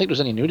I don't think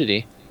there's any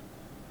nudity.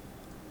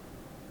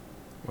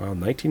 Wow,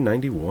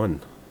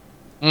 1991.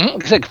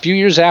 It's like a few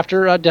years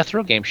after Death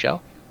Row Game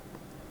Show.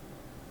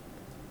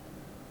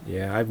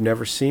 Yeah, I've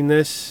never seen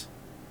this.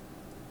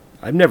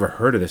 I've never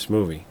heard of this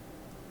movie.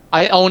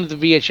 I owned the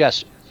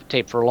VHS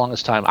tape for the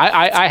longest time.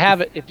 I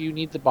have it. If you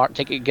need the bar,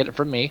 take it, get it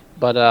from me.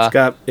 But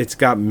It's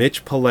got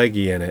Mitch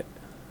Pileggi in it.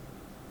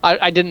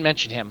 I didn't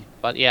mention him,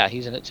 but yeah,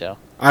 he's in it too.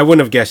 I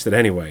wouldn't have guessed it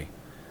anyway.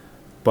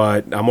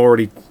 But I'm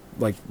already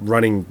like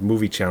running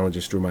movie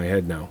challenges through my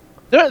head now.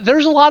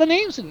 There's a lot of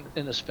names in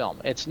this film.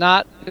 It's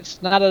not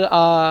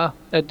a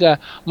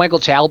Michael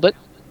Talbot.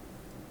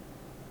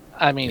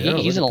 I mean, Yeah,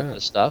 he's in a look at lot that.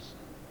 of stuff.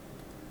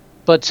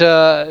 But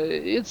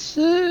it's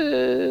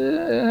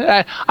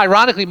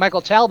ironically,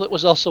 Michael Talbot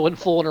was also in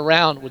Fooling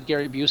Around with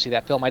Gary Busey.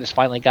 That film I just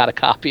finally got a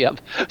copy of.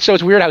 So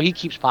it's weird how he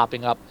keeps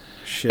popping up.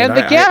 Shit, And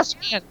the gas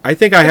man. I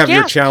think I The have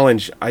your gas-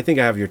 challenge. I think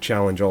I have your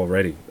challenge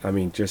already. I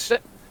mean, just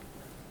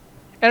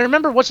And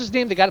remember, what's his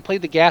name? The guy that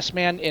played the gas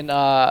man in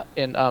Dumb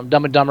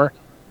and Dumber,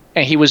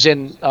 and he was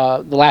in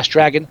The Last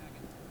Dragon.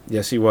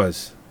 yes, he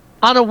was.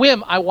 On a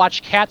whim, I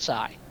watched Cat's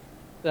Eye.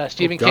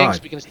 Stephen King. God,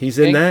 Speaking of he's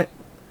Stephen in King. that.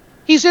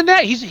 He's in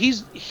that.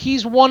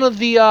 He's one of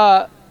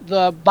the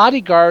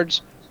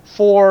bodyguards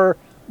for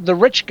the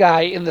rich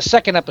guy in the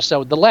second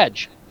episode, The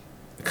Ledge.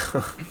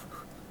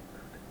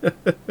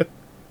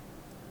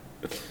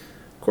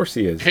 Of course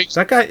he is. Pigs-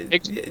 that guy.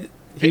 pigs-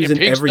 he's in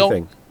pigs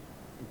everything.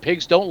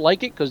 Pigs don't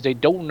like it because they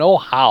don't know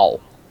how.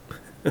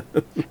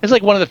 It's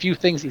like one of the few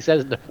things he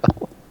says in the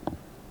film.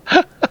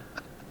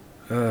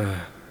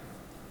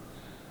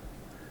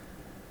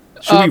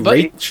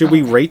 Should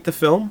we rate the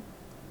film?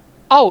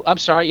 Oh, I'm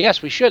sorry.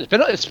 Yes, we should.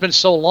 It's been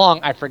so long.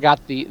 I forgot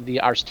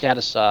our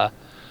status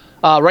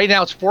Right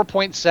now it's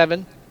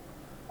 4.7.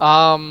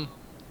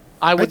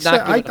 I would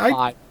not give it a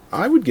 5.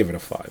 I would give it a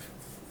 5.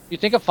 You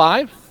think a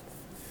 5?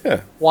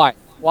 Yeah. Why?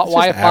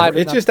 Why a 5?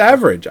 It's just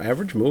average.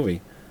 Average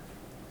movie.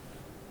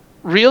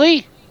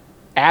 Really?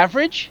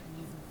 Average?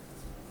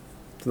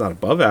 It's not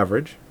above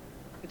average.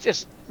 It's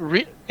just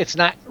it's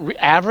not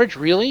average,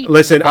 really?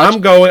 Listen,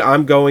 I'm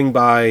going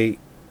by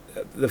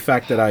the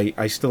fact that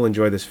I still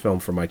enjoy this film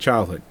from my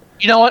childhood.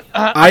 You know what?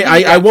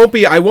 I won't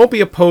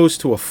be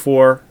opposed to a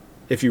 4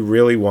 if you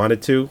really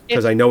wanted to,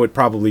 because I know it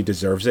probably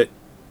deserves it.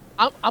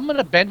 I'm going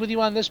to bend with you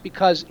on this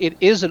because it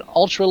is an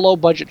ultra low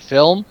budget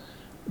film,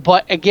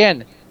 but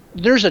again,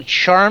 there's a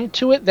charm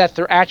to it that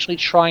they're actually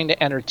trying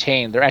to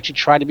entertain. They're actually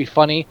trying to be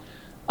funny,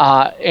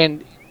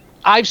 and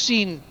I've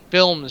seen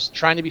films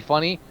trying to be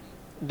funny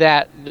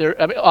that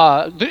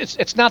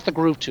it's not the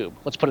Groove Tube.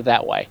 Let's put it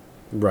that way.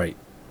 Right.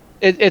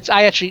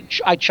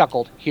 I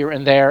chuckled here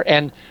and there,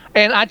 and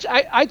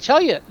I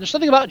tell you, there's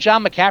something about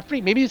John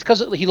McCaffrey. Maybe it's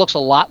because he looks a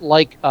lot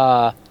like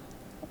Tom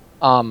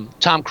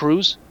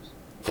Cruise.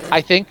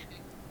 I think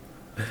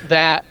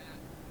that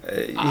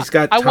he's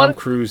got Tom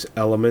Cruise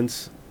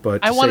elements,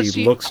 but to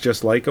say he looks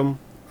just like him,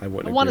 I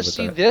wouldn't. I want to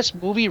see this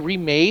movie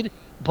remade,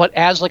 but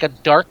as like a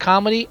dark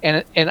comedy,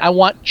 and I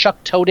want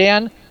Chuck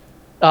Todan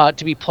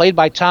to be played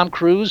by Tom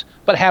Cruise,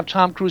 but have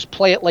Tom Cruise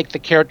play it like the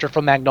character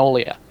from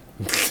Magnolia.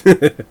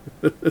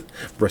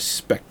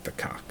 Respect the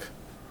cock.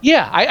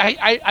 Yeah,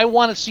 I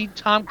want to see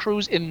Tom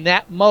Cruise in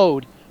that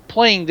mode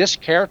playing this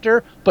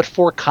character, but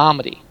for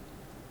comedy.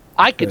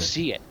 I could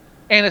see it.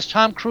 And as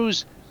Tom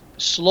Cruise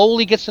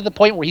slowly gets to the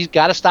point where he's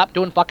got to stop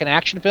doing fucking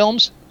action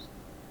films,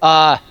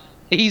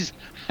 he's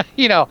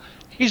going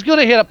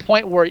to hit a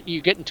point where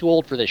you're getting too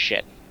old for this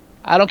shit.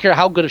 I don't care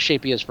how good a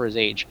shape he is for his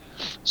age.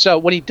 So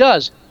when he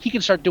does, he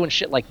can start doing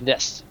shit like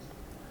this.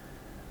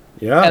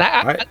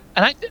 Yeah,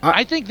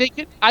 I think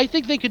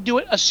they could do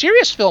a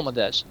serious film of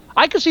this.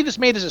 I could see this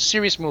made as a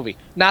serious movie,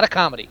 not a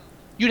comedy.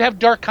 You'd have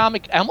dark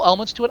comic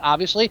elements to it,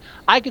 obviously.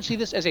 I could see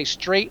this as a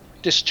straight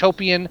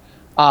dystopian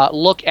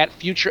look at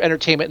future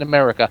entertainment in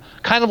America,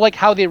 kind of like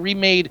how they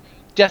remade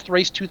Death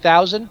Race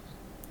 2000,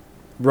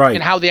 right?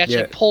 And how they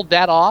actually pulled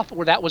that off,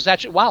 where that was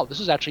actually this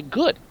is actually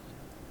good.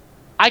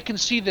 I can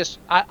see this.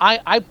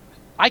 I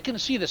can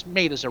see this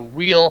made as a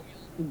real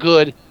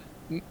good,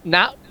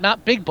 not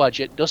big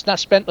budget. Let's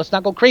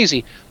not go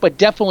crazy, but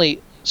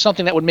definitely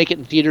something that would make it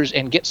in theaters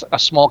and get a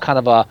small kind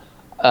of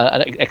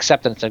an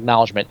acceptance,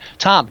 acknowledgement.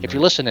 Tom, if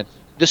you're listening,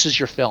 this is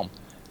your film.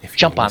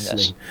 Jump on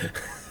this.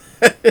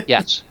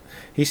 Yes.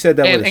 He said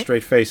that with a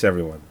straight face,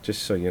 everyone,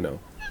 just so you know.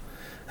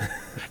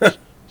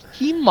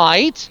 He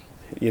might.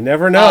 You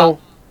never know.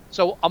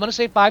 So I'm going to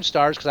say 5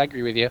 stars because I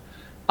agree with you.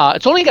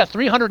 It's only got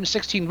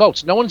 316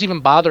 votes. No one's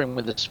even bothering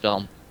with this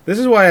film. This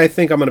is why I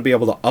think I'm going to be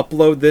able to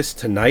upload this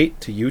tonight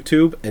to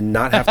YouTube and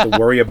not have to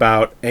worry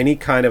about any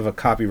kind of a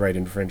copyright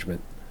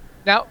infringement.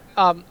 Now,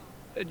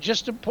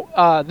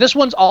 this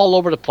one's all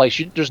over the place.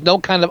 There's no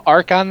kind of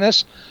arc on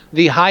this.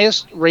 The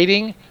highest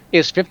rating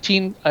is 4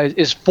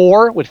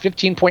 with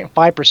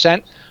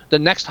 15.5%. The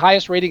next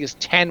highest rating is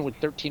 10 with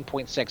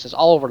 13.6. It's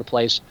all over the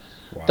place.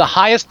 Wow. The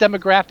highest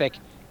demographic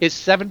is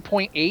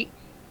 7.8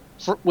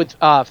 with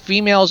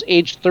females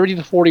aged 30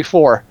 to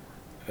 44.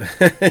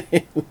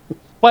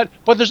 But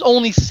there's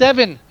only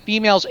 7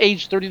 females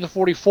aged 30 to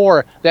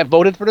 44 that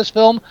voted for this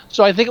film.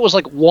 So I think it was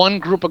like one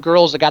group of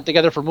girls that got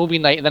together for movie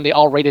night and then they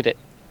all rated it.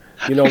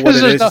 You know what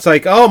it is? It's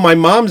like, oh, my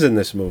mom's in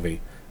this movie.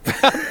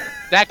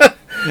 Now,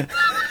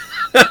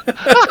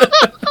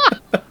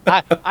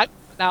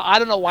 I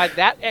don't know why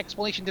that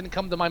explanation didn't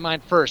come to my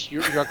mind first.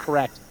 You're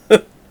correct.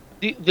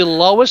 The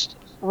lowest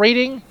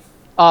rating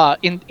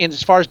in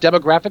as far as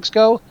demographics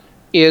go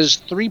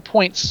is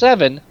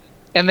 3.7,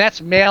 and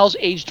that's males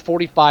aged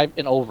 45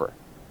 and over.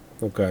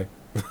 Okay.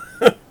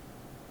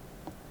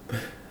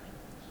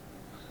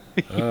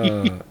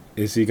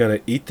 Is he going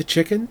to eat the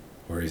chicken,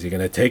 or is he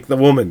going to take the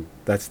woman?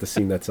 That's the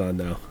scene that's on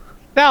now.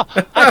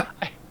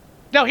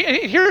 Now,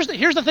 here's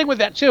the thing with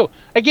that, too.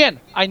 Again,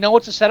 I know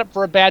it's a setup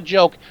for a bad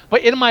joke,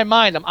 but in my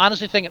mind, I'm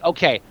honestly thinking,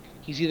 okay,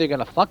 he's either going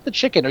to fuck the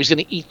chicken or he's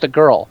going to eat the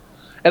girl.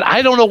 And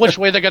I don't know which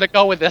way they're going to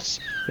go with this.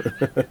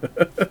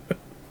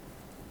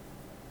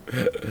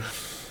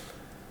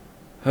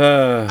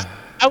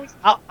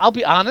 I'll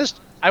be honest,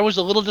 I was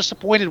a little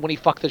disappointed when he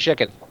fucked the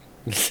chicken.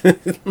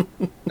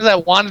 Because I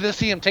wanted to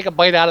see him take a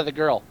bite out of the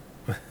girl.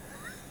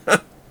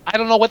 I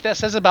don't know what that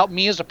says about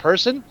me as a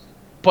person,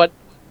 but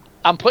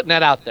I'm putting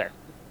that out there.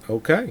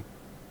 Okay.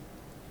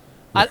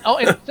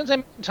 And since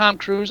I'm Tom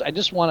Cruise, I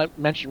just want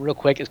to mention real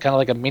quick, it's kind of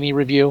like a mini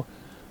review.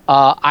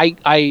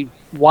 I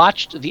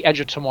watched The Edge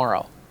of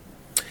Tomorrow.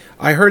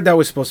 I heard that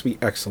was supposed to be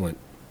excellent.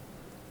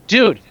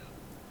 Dude,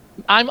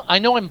 I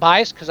know I'm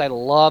biased because I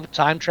love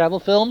time travel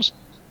films,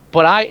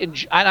 but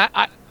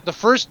I the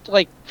first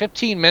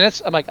 15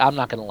 minutes, I'm like, I'm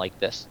not going to like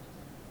this.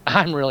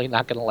 I'm really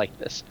not going to like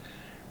this,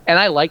 and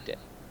I liked it.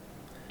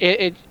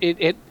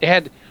 It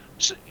had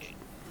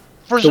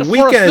for a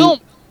film.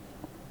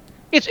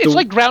 It's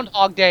like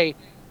Groundhog Day.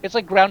 It's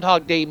like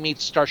Groundhog Day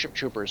meets Starship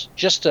Troopers,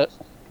 just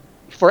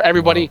for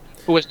everybody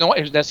who has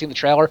not seen the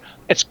trailer,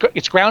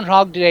 it's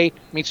Groundhog Day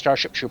meets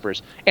Starship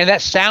Troopers, and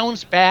that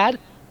sounds bad,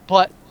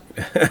 but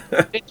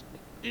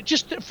it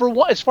just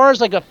as far as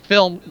like a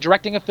film,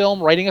 directing a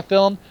film, writing a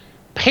film,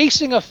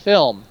 pacing a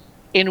film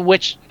in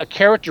which a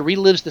character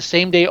relives the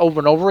same day over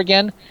and over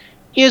again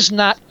is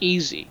not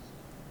easy.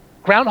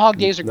 Groundhog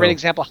Day is a great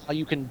example of how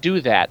you can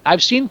do that.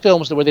 I've seen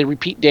films where they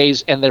repeat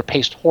days and they're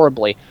paced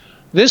horribly.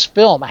 This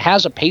film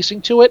has a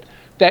pacing to it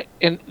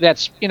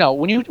that's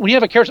when you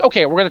have a character,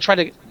 okay, we're going to try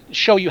to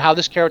show you how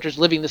this character is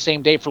living the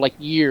same day for like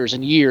years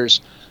and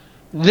years.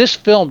 This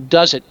film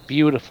does it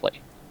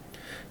beautifully.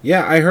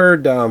 Yeah, I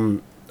heard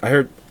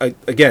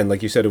again,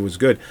 like you said, it was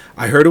good.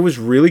 I heard it was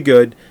really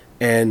good,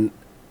 and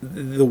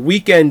the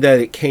weekend that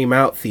it came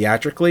out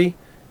theatrically,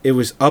 it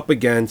was up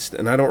against,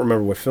 and I don't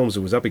remember what films it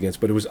was up against,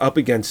 but it was up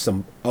against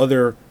some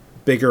other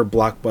bigger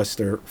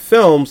blockbuster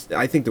films.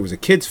 I think there was a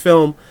kids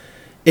film.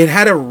 It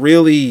had a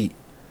really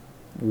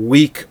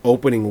weak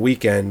opening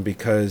weekend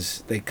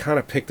because they kind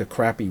of picked a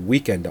crappy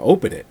weekend to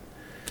open it.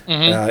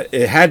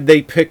 Had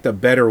they picked a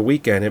better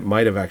weekend, it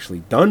might have actually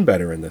done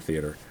better in the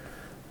theater.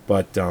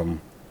 But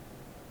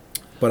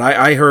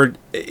I heard,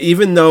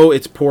 even though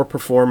it's poor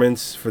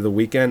performance for the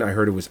weekend, I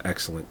heard it was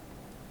excellent.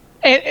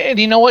 And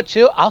you know what,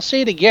 too? I'll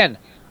say it again.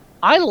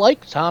 I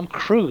like Tom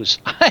Cruise.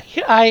 I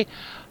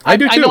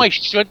do, too. I know I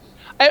should.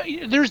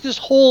 There's this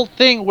whole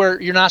thing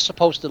where you're not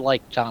supposed to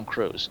like Tom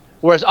Cruise.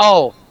 Whereas,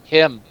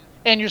 him.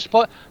 And you're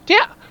supposed...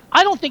 Yeah,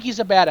 I don't think he's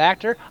a bad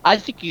actor. I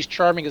think he's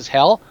charming as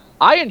hell.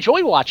 I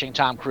enjoy watching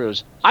Tom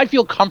Cruise. I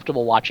feel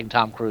comfortable watching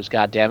Tom Cruise,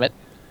 goddammit.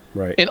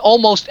 Right. In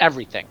almost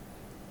everything.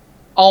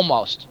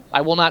 Almost.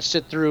 I will not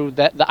sit through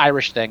the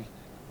Irish thing.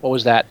 What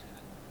was that?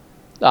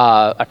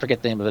 I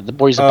forget the name of it. The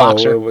boy's a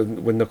boxer.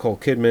 With Nicole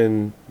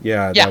Kidman.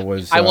 Yeah, yeah, that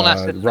was... I will not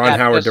sit Ron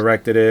Howard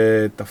directed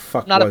it. The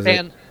fuck was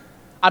it?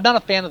 I'm not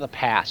a fan of the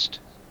past.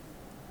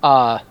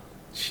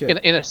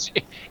 Shit.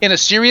 In a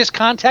serious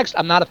context,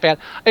 I'm not a fan.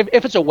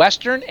 If it's a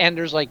Western and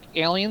there's like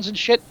aliens and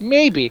shit,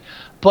 maybe.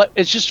 But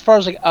it's just as far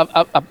as like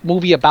a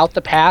movie about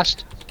the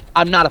past,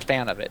 I'm not a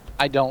fan of it.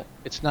 I don't.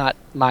 It's not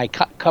my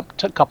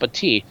cup of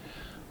tea.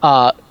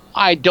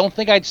 I don't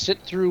think I'd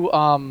sit through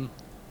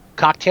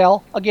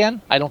Cocktail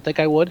again. I don't think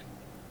I would.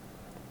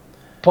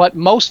 But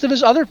most of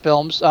his other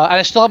films, and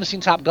I still haven't seen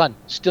Top Gun.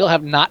 Still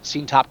have not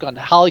seen Top Gun.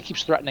 Holly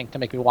keeps threatening to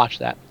make me watch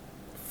that.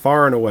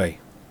 Far and Away.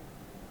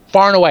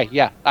 Far and Away,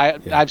 yeah.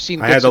 I've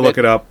seen. I had to look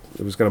it up.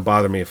 It was going to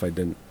bother me if I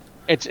didn't.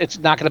 It's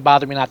not going to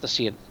bother me not to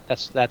see it.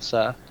 That's.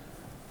 Yeah.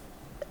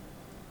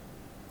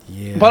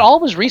 But all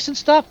of his recent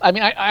stuff. I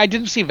mean, I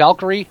didn't see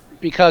Valkyrie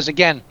because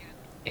again,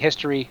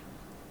 history.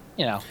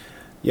 Yeah.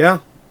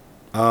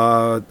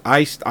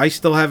 I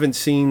still haven't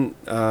seen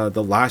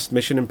the last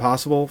Mission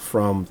Impossible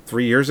from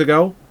 3 years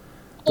ago.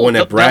 The one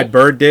that Brad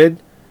Bird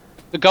did.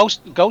 The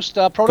Ghost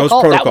Protocol. Ghost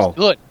Protocol. That was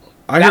good.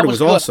 I heard it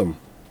was awesome.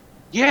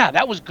 Yeah,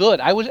 that was good.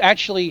 I was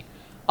actually,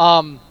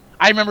 I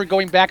remember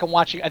going back and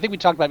watching, I think we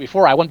talked about it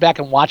before, I went back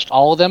and watched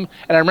all of them,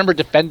 and I remember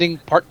defending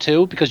part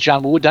 2 because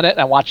John Woo had done it, and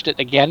I watched it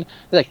again.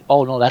 Like,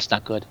 oh, no, that's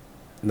not good.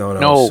 No,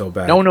 it was so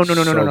bad.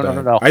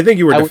 No. I think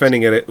you were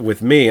defending it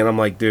with me, and I'm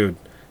like, dude,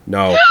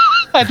 no.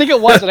 I think it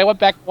was, and I went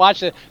back and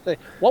watched it. Like,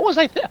 what was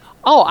I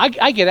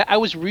I get it. I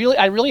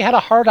really had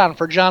a hard-on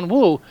for John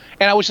Woo,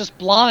 and I was just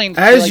blind.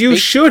 As you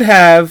should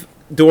have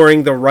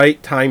during the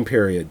right time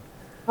period.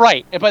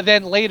 Right, but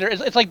then later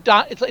it's like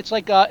post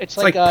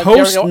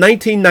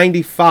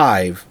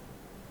 1995,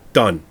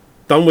 done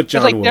with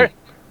John Woo.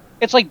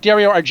 It's like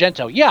Dario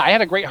Argento. Yeah, I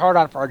had a great hard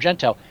on for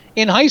Argento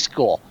in high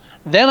school.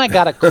 Then I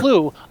got a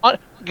clue,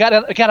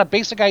 got a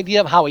basic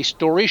idea of how a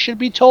story should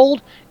be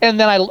told, and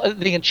then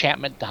the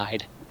enchantment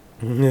died.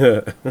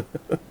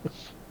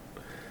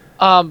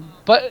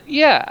 But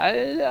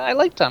yeah, I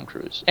like Tom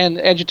Cruise, and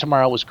Edge of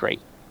Tomorrow was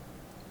great.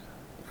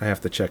 I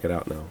have to check it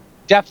out now.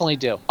 Definitely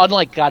do.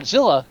 Unlike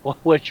Godzilla,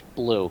 which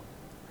blew.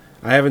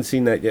 I haven't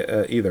seen that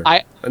yet either.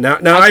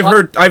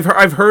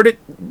 I've heard it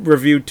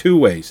reviewed 2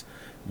 ways.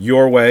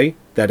 Your way,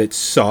 that it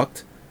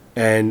sucked,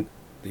 and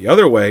the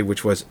other way,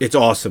 which was it's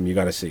awesome. You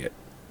got to see it.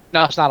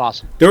 No, it's not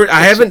awesome.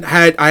 I haven't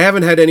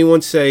had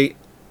anyone say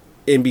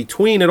in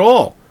between at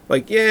all.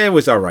 Like, yeah, it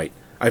was all right.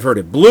 I've heard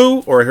it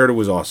blew, or I heard it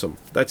was awesome.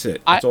 That's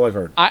it. That's all I've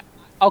heard.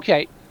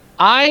 Okay,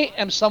 I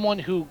am someone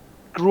who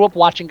grew up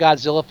watching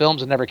Godzilla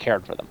films and never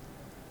cared for them.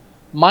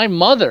 My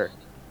mother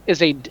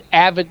is a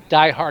avid,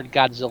 diehard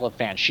Godzilla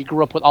fan. She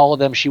grew up with all of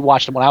them. She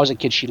watched them when I was a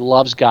kid. She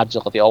loves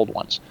Godzilla, the old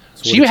ones.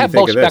 So you have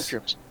both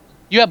spectrums.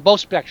 You have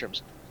both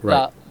spectrums.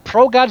 Right. The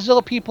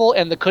pro-Godzilla people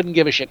and the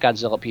couldn't-give-a-shit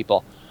Godzilla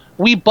people.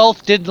 We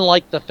both didn't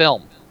like the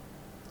film.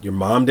 Your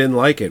mom didn't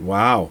like it.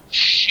 Wow.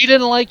 She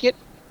didn't like it.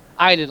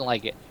 I didn't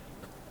like it.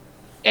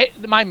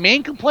 My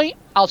main complaint,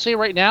 I'll say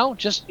right now,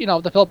 just,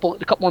 to fill up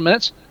a couple more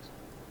minutes,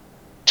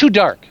 too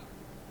dark.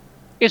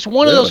 It's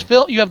one of those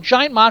films, you have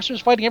giant monsters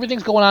fighting,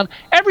 everything's going on,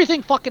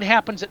 everything fucking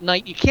happens at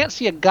night, you can't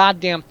see a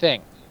goddamn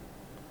thing.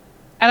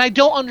 And I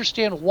don't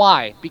understand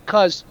why,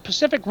 because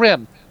Pacific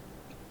Rim,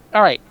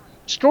 alright,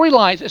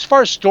 storylines, as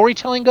far as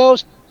storytelling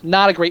goes,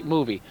 not a great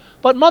movie.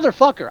 But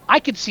motherfucker, I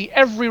could see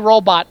every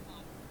robot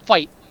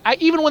fight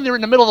even when they're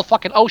in the middle of the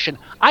fucking ocean,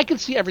 I can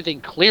see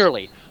everything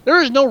clearly.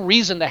 There is no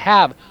reason to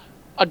have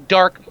a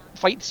dark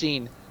fight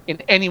scene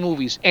in any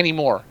movies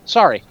anymore.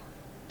 Sorry.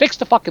 Fix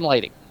the fucking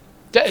lighting.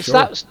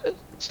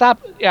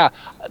 Stop. Yeah.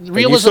 And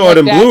you saw it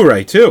in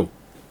Blu-ray, too.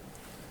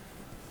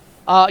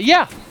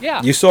 Yeah.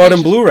 You saw it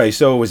in Blu-ray,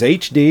 so it was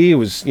HD. It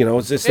was,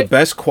 it's the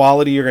best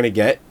quality you're going to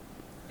get.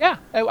 Yeah,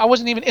 I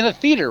wasn't even in a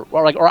theater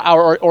or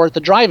at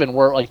the drive-in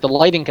where like the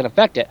lighting can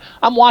affect it.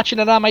 I'm watching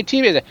it on my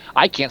TV.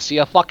 I can't see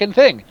a fucking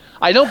thing.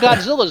 I know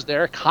Godzilla's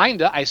there,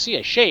 kinda. I see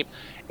a shape.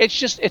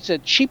 It's a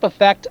cheap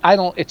effect.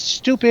 It's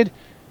stupid.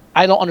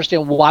 I don't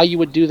understand why you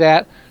would do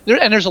that.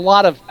 There's a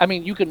lot of. I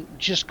mean, you can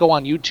just go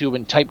on YouTube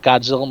and type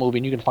Godzilla movie,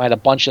 and you can find a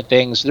bunch of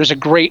things. There's a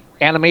great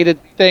animated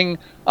thing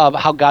of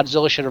how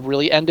Godzilla should have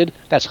really ended.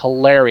 That's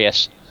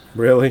hilarious.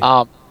 Really?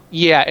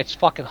 Yeah, it's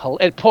fucking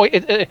hilarious.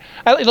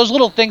 Those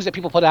little things that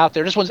people put out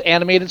there. This one's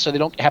animated, so they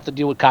don't have to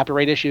deal with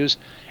copyright issues,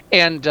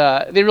 and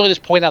they really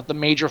just point out the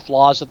major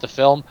flaws of the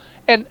film.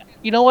 And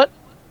you know what?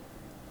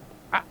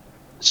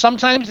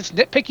 Sometimes it's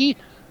nitpicky.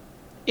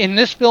 In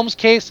this film's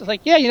case, it's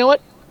like, yeah, you know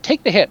what?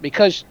 Take the hit,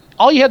 because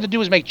all you had to do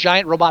was make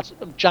giant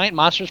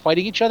monsters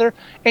fighting each other,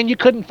 and you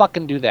couldn't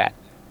fucking do that.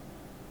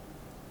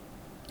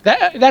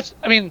 That's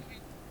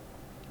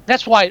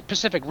why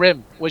Pacific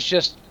Rim was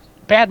just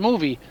bad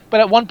movie.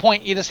 But at one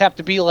point, you just have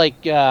to be like,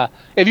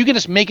 if you can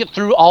just make it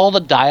through all the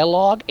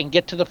dialogue and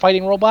get to the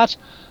fighting robots,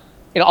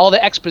 all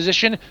the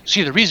exposition.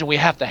 See, the reason we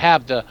have to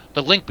have the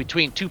link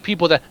between two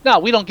people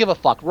we don't give a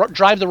fuck.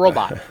 Drive the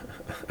robot.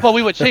 Well,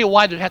 we would tell you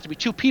why there have to be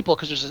two people,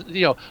 because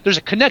there's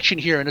a connection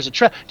here and there's a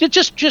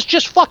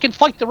just fucking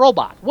fight the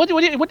robot. What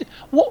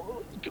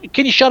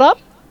can you shut up?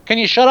 Can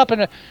you shut up?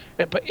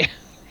 But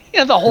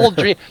the whole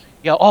dream.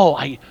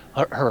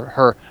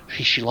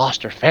 She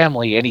lost her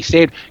family and he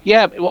saved.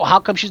 Yeah, well, how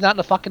come she's not in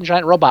a fucking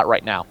giant robot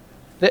right now?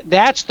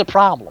 That's the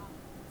problem.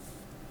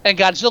 And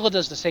Godzilla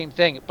does the same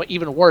thing, but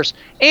even worse.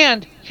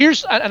 And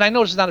I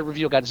know this is not a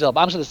review of Godzilla,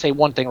 but I'm just going to say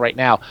one thing right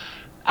now.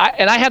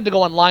 I had to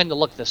go online to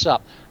look this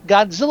up.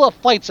 Godzilla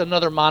fights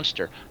another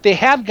monster. They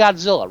have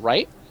Godzilla,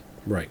 right?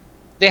 Right.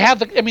 They have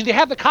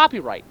the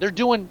copyright. They're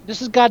doing,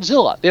 this is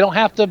Godzilla. They don't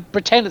have to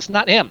pretend it's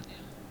not him.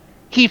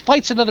 He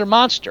fights another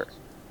monster.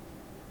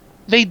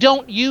 They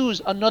don't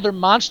use another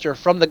monster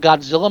from the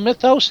Godzilla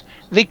mythos.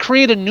 They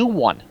create a new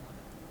one.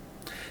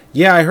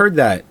 Yeah, I heard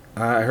that.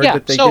 I heard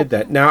that they did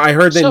that. Now, I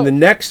heard that in the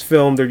next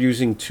film, they're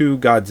using 2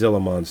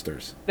 Godzilla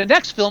monsters. The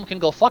next film can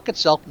go fuck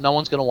itself. No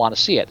one's going to want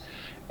to see it.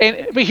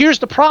 But here's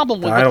the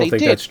problem with what they did. I don't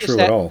think that's true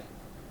at all.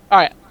 All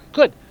right,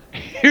 good.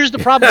 Here's the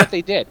problem with what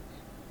they did.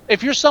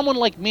 If you're someone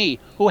like me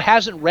who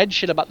hasn't read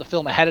shit about the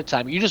film ahead of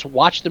time, you just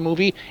watch the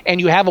movie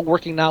and you have a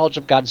working knowledge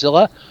of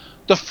Godzilla,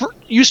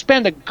 you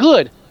spend a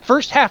good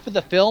first half of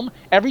the film,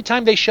 every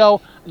time they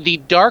show the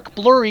dark,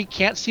 blurry,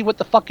 can't see what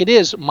the fuck it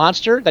is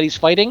monster that he's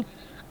fighting,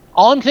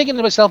 all I'm thinking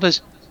to myself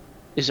is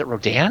it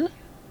Rodan?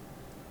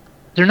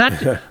 They're not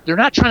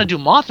trying to do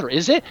Mothra,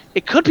 is it?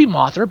 It could be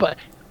Mothra, but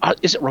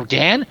is it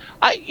Rodan?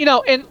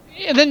 And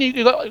then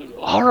you go,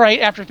 all right,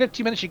 after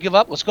 15 minutes you give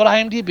up, let's go to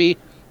IMDb.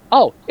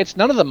 Oh, it's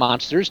none of the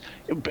monsters.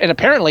 And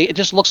apparently it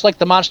just looks like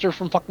the monster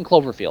from fucking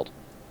Cloverfield.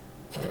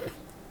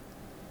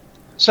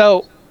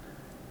 So,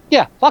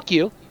 yeah, fuck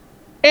you.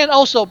 And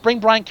also bring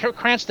Bryan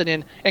Cranston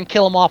in and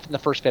kill him off in the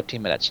first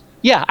 15 minutes.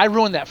 Yeah, I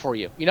ruined that for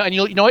you. And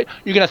you know what?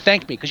 You're going to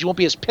thank me, because you won't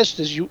be as pissed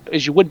as you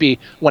would be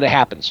when it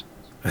happens.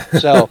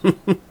 So,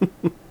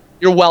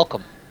 you're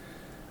welcome.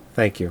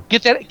 Thank you.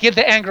 Get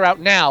the anger out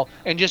now,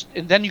 and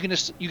then you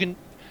can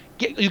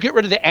get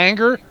rid of the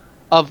anger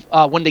of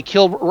when they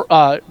kill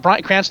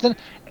Bryan Cranston,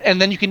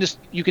 and then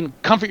you can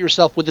comfort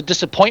yourself with the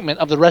disappointment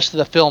of the rest of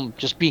the film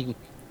just being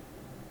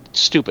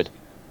stupid.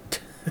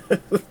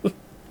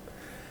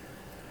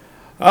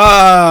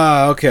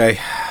 Okay.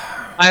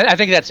 I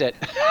think that's it.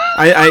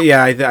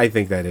 I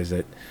think that is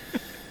it.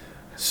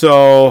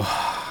 So,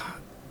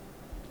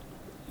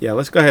 yeah,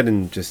 let's go ahead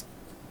and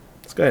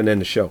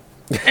end the show.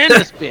 End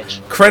this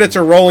bitch. Credits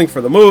are rolling for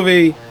the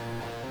movie.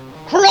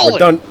 Rolling.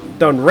 We're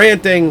done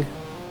ranting.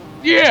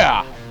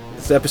 Yeah.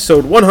 It's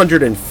episode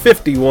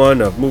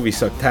 151 of Movie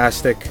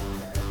Sucktastic.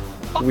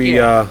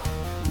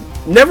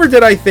 Never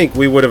did I think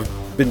we would have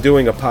been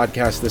doing a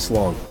podcast this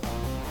long.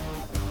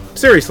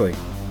 Seriously.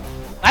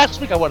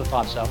 Last week I would have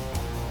thought so.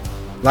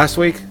 Last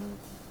week?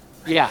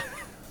 Yeah.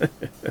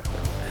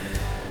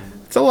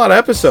 It's a lot of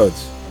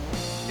episodes.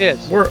 It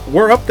is.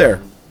 We're up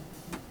there.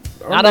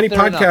 There aren't Not many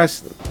up there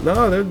podcasts.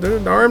 No,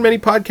 there aren't many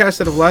podcasts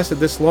that have lasted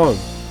this long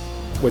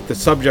with the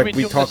subject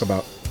we talk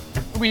about.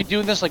 We'll be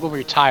doing this like when we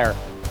retire.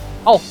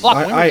 Oh fuck,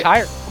 when we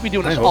retire, we'll be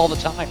doing this all the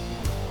time.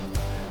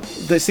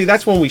 See,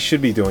 that's when we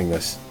should be doing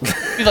this.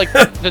 Be like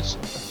this.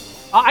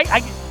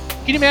 Can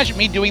you imagine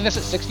me doing this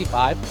at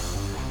 65?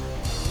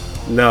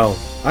 No,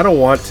 I don't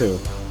want to.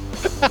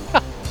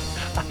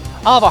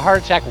 I'll have a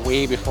heart attack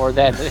way before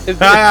then. If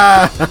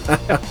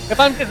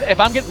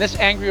I'm getting this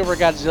angry over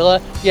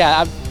Godzilla,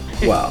 yeah,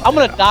 I'm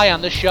gonna die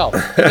on this show.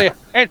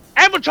 And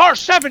Avatar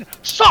 7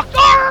 sucked.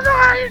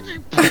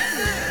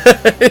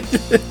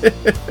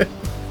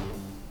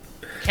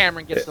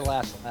 Cameron gets the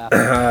last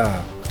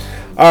laugh.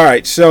 All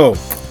right, so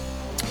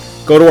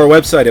go to our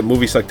website at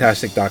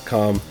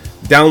moviesucktastic.com.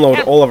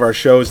 Download all of our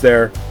shows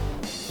there.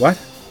 What?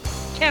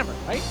 Cameron,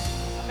 right?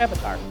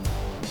 Avatar.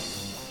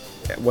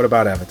 What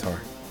about Avatar?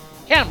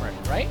 Cameron,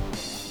 right?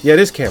 Yeah, it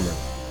is Cameron.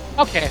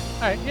 Okay.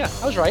 All right. Yeah,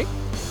 I was right.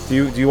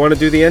 Do you want to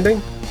do the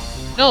ending?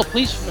 No,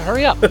 please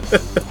hurry up.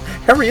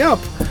 Hurry up.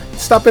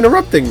 Stop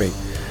interrupting me.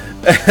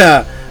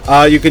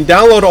 You can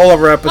download all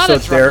of our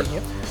episodes there.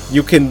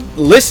 You can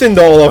listen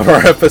to all of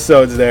our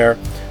episodes there.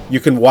 You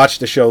can watch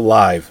the show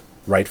live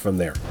right from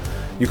there.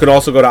 You can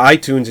also go to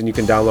iTunes and you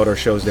can download our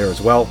shows there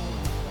as well.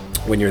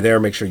 When you're there,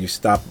 make sure you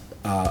stop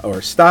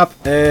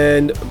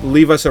and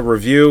leave us a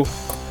review.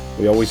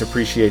 We always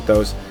appreciate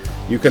those.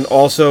 You can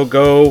also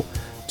go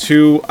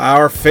to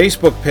our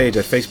Facebook page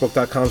at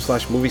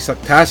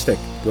facebook.com/moviesucktastic.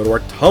 Go to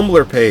our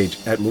Tumblr page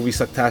at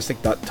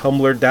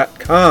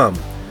moviesucktastic.tumblr.com.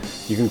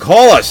 You can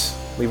call us.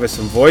 Leave us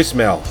some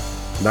voicemail.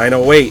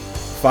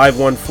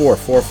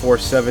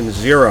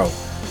 908-514-4470.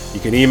 You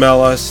can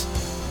email us,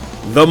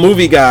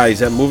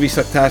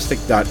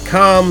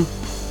 themovieguys@moviesucktastic.com.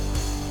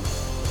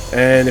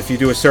 And if you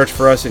do a search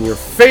for us in your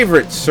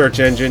favorite search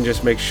engine,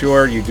 just make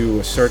sure you do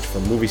a search for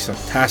Movie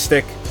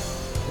Sucktastic,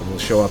 and we'll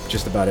show up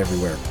just about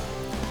everywhere.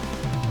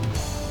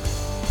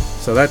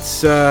 So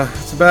that's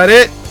about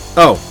it.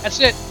 Oh. That's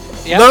it.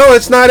 Yep. No,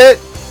 it's not it.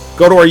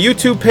 Go to our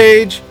YouTube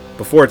page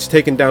before it's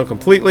taken down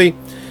completely.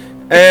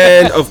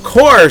 And, of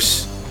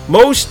course,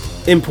 most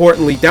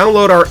importantly,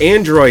 download our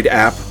Android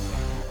app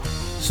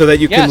so that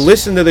you can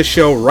listen to the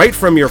show right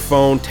from your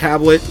phone,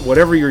 tablet,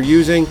 whatever you're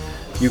using.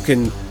 You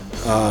can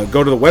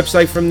go to the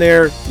website from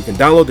there. You can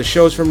download the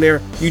shows from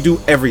there. You do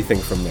everything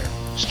from there.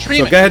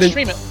 Stream it.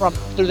 Stream it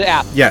through the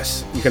app.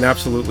 Yes, you can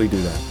absolutely do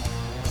that.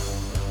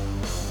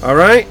 All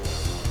right?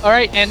 All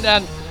right, and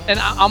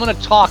I'm going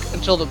to talk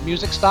until the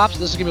music stops.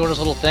 This is going to be one of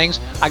those little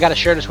things. I got to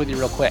share this with you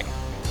real quick.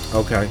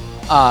 Okay.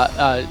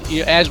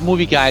 As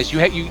movie guys,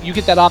 you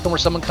get that often where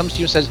someone comes to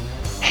you and says,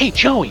 "Hey,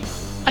 Joey,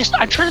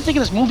 I'm trying to think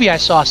of this movie I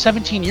saw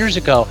 17 years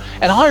ago,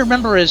 and all I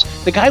remember is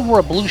the guy wore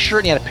a blue shirt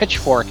and he had a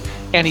pitchfork,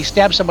 and he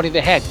stabbed somebody in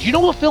the head. Do you know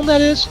what film that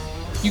is?"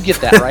 You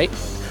get that, right?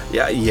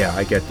 Yeah,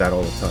 I get that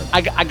all the time.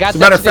 I got As that. a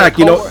matter of fact,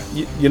 you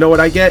know what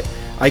I get?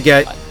 I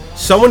get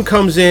someone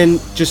comes in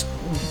just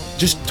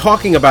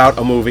talking about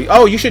a movie.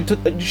 Oh, you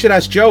should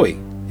ask Joey.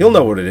 He'll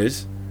know what it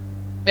is.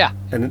 Yeah.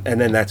 And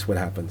then that's what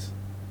happens.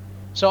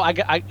 So I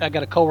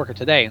got a coworker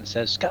today and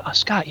says,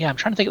 Scott, yeah, I'm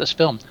trying to think of this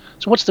film.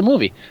 So what's the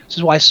movie? He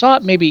says, well, I saw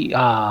it maybe,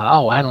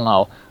 I don't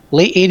know,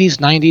 late 80s,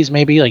 90s,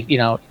 maybe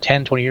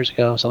 10, 20 years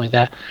ago, something like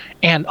that.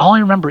 And all I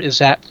remember is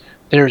that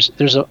there's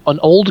an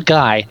old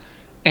guy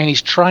and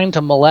he's trying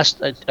to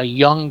molest a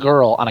young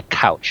girl on a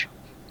couch.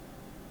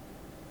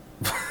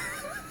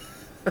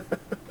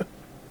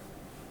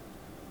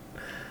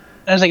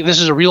 I was like, this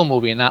is a real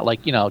movie and not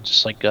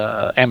just like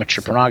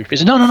amateur pornography. He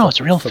said, no, it's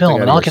a real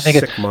film. And all I can think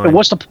is,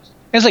 what's the...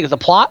 It's like the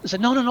plot. I said,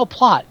 no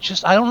plot.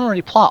 Just I don't remember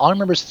any plot. All I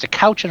remember is it's a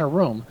couch in a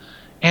room,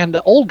 and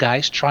the old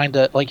guy's trying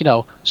to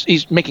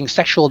he's making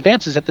sexual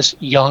advances at this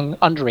young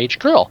underage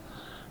girl.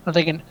 I'm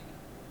thinking,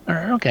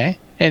 okay.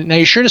 And now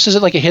you're sure this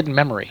isn't like a hidden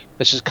memory?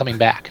 This is coming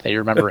back that you're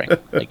remembering,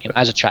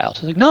 as a child. I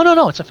was like,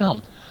 no, it's a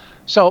film.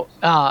 So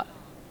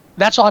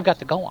that's all I've got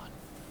to go on.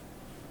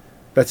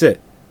 That's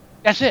it.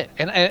 That's it.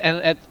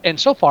 And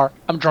so far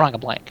I'm drawing a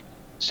blank.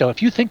 So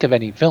if you think of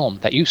any film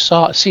that you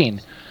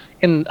seen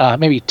in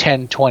maybe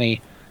 10,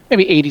 20,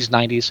 maybe 80s,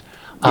 90s.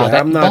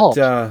 I'm not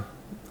going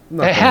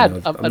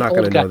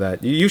to know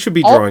that. You should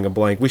be drawing a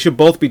blank. We should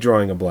both be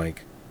drawing a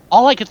blank.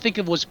 All I could think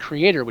of was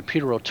Creator with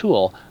Peter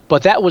O'Toole,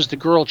 but that was the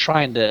girl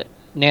trying to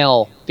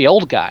nail the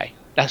old guy.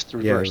 That's the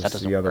reverse. Yeah, that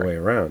doesn't the other way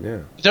around,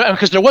 yeah.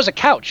 Because there was a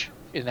couch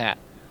in that.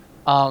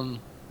 And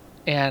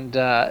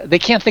they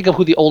can't think of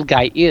who the old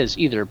guy is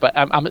either, but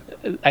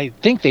I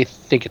think they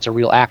think it's a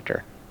real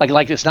actor.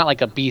 Like it's not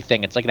like a B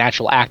thing. It's like an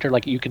actual actor.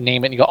 Like you can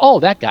name it and you go, oh,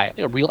 that guy,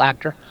 a real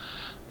actor.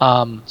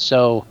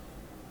 So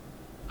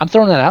I'm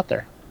throwing that out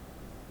there.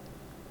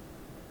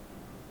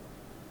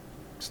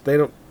 They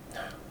don't.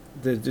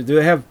 Do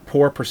they have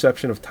poor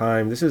perception of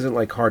time? This isn't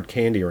like Hard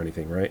Candy or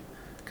anything, right?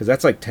 Because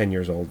that's like 10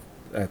 years old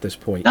at this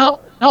point.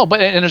 No,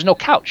 but and there's no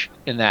couch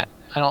in that.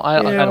 I don't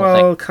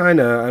well, kind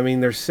of. I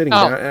mean, they're sitting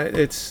down.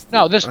 It's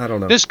I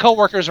don't know. This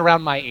coworker's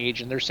around my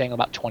age, and they're saying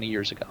about 20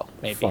 years ago,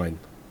 maybe. Fine.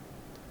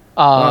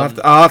 I'll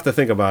have to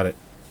think about it.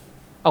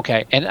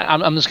 Okay, and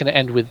I'm just going to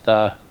end with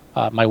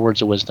my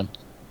words of wisdom.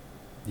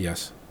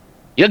 Yes.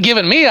 You're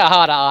giving me a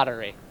hot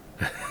artery.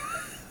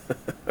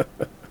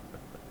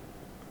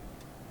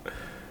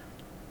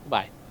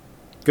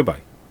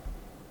 Goodbye.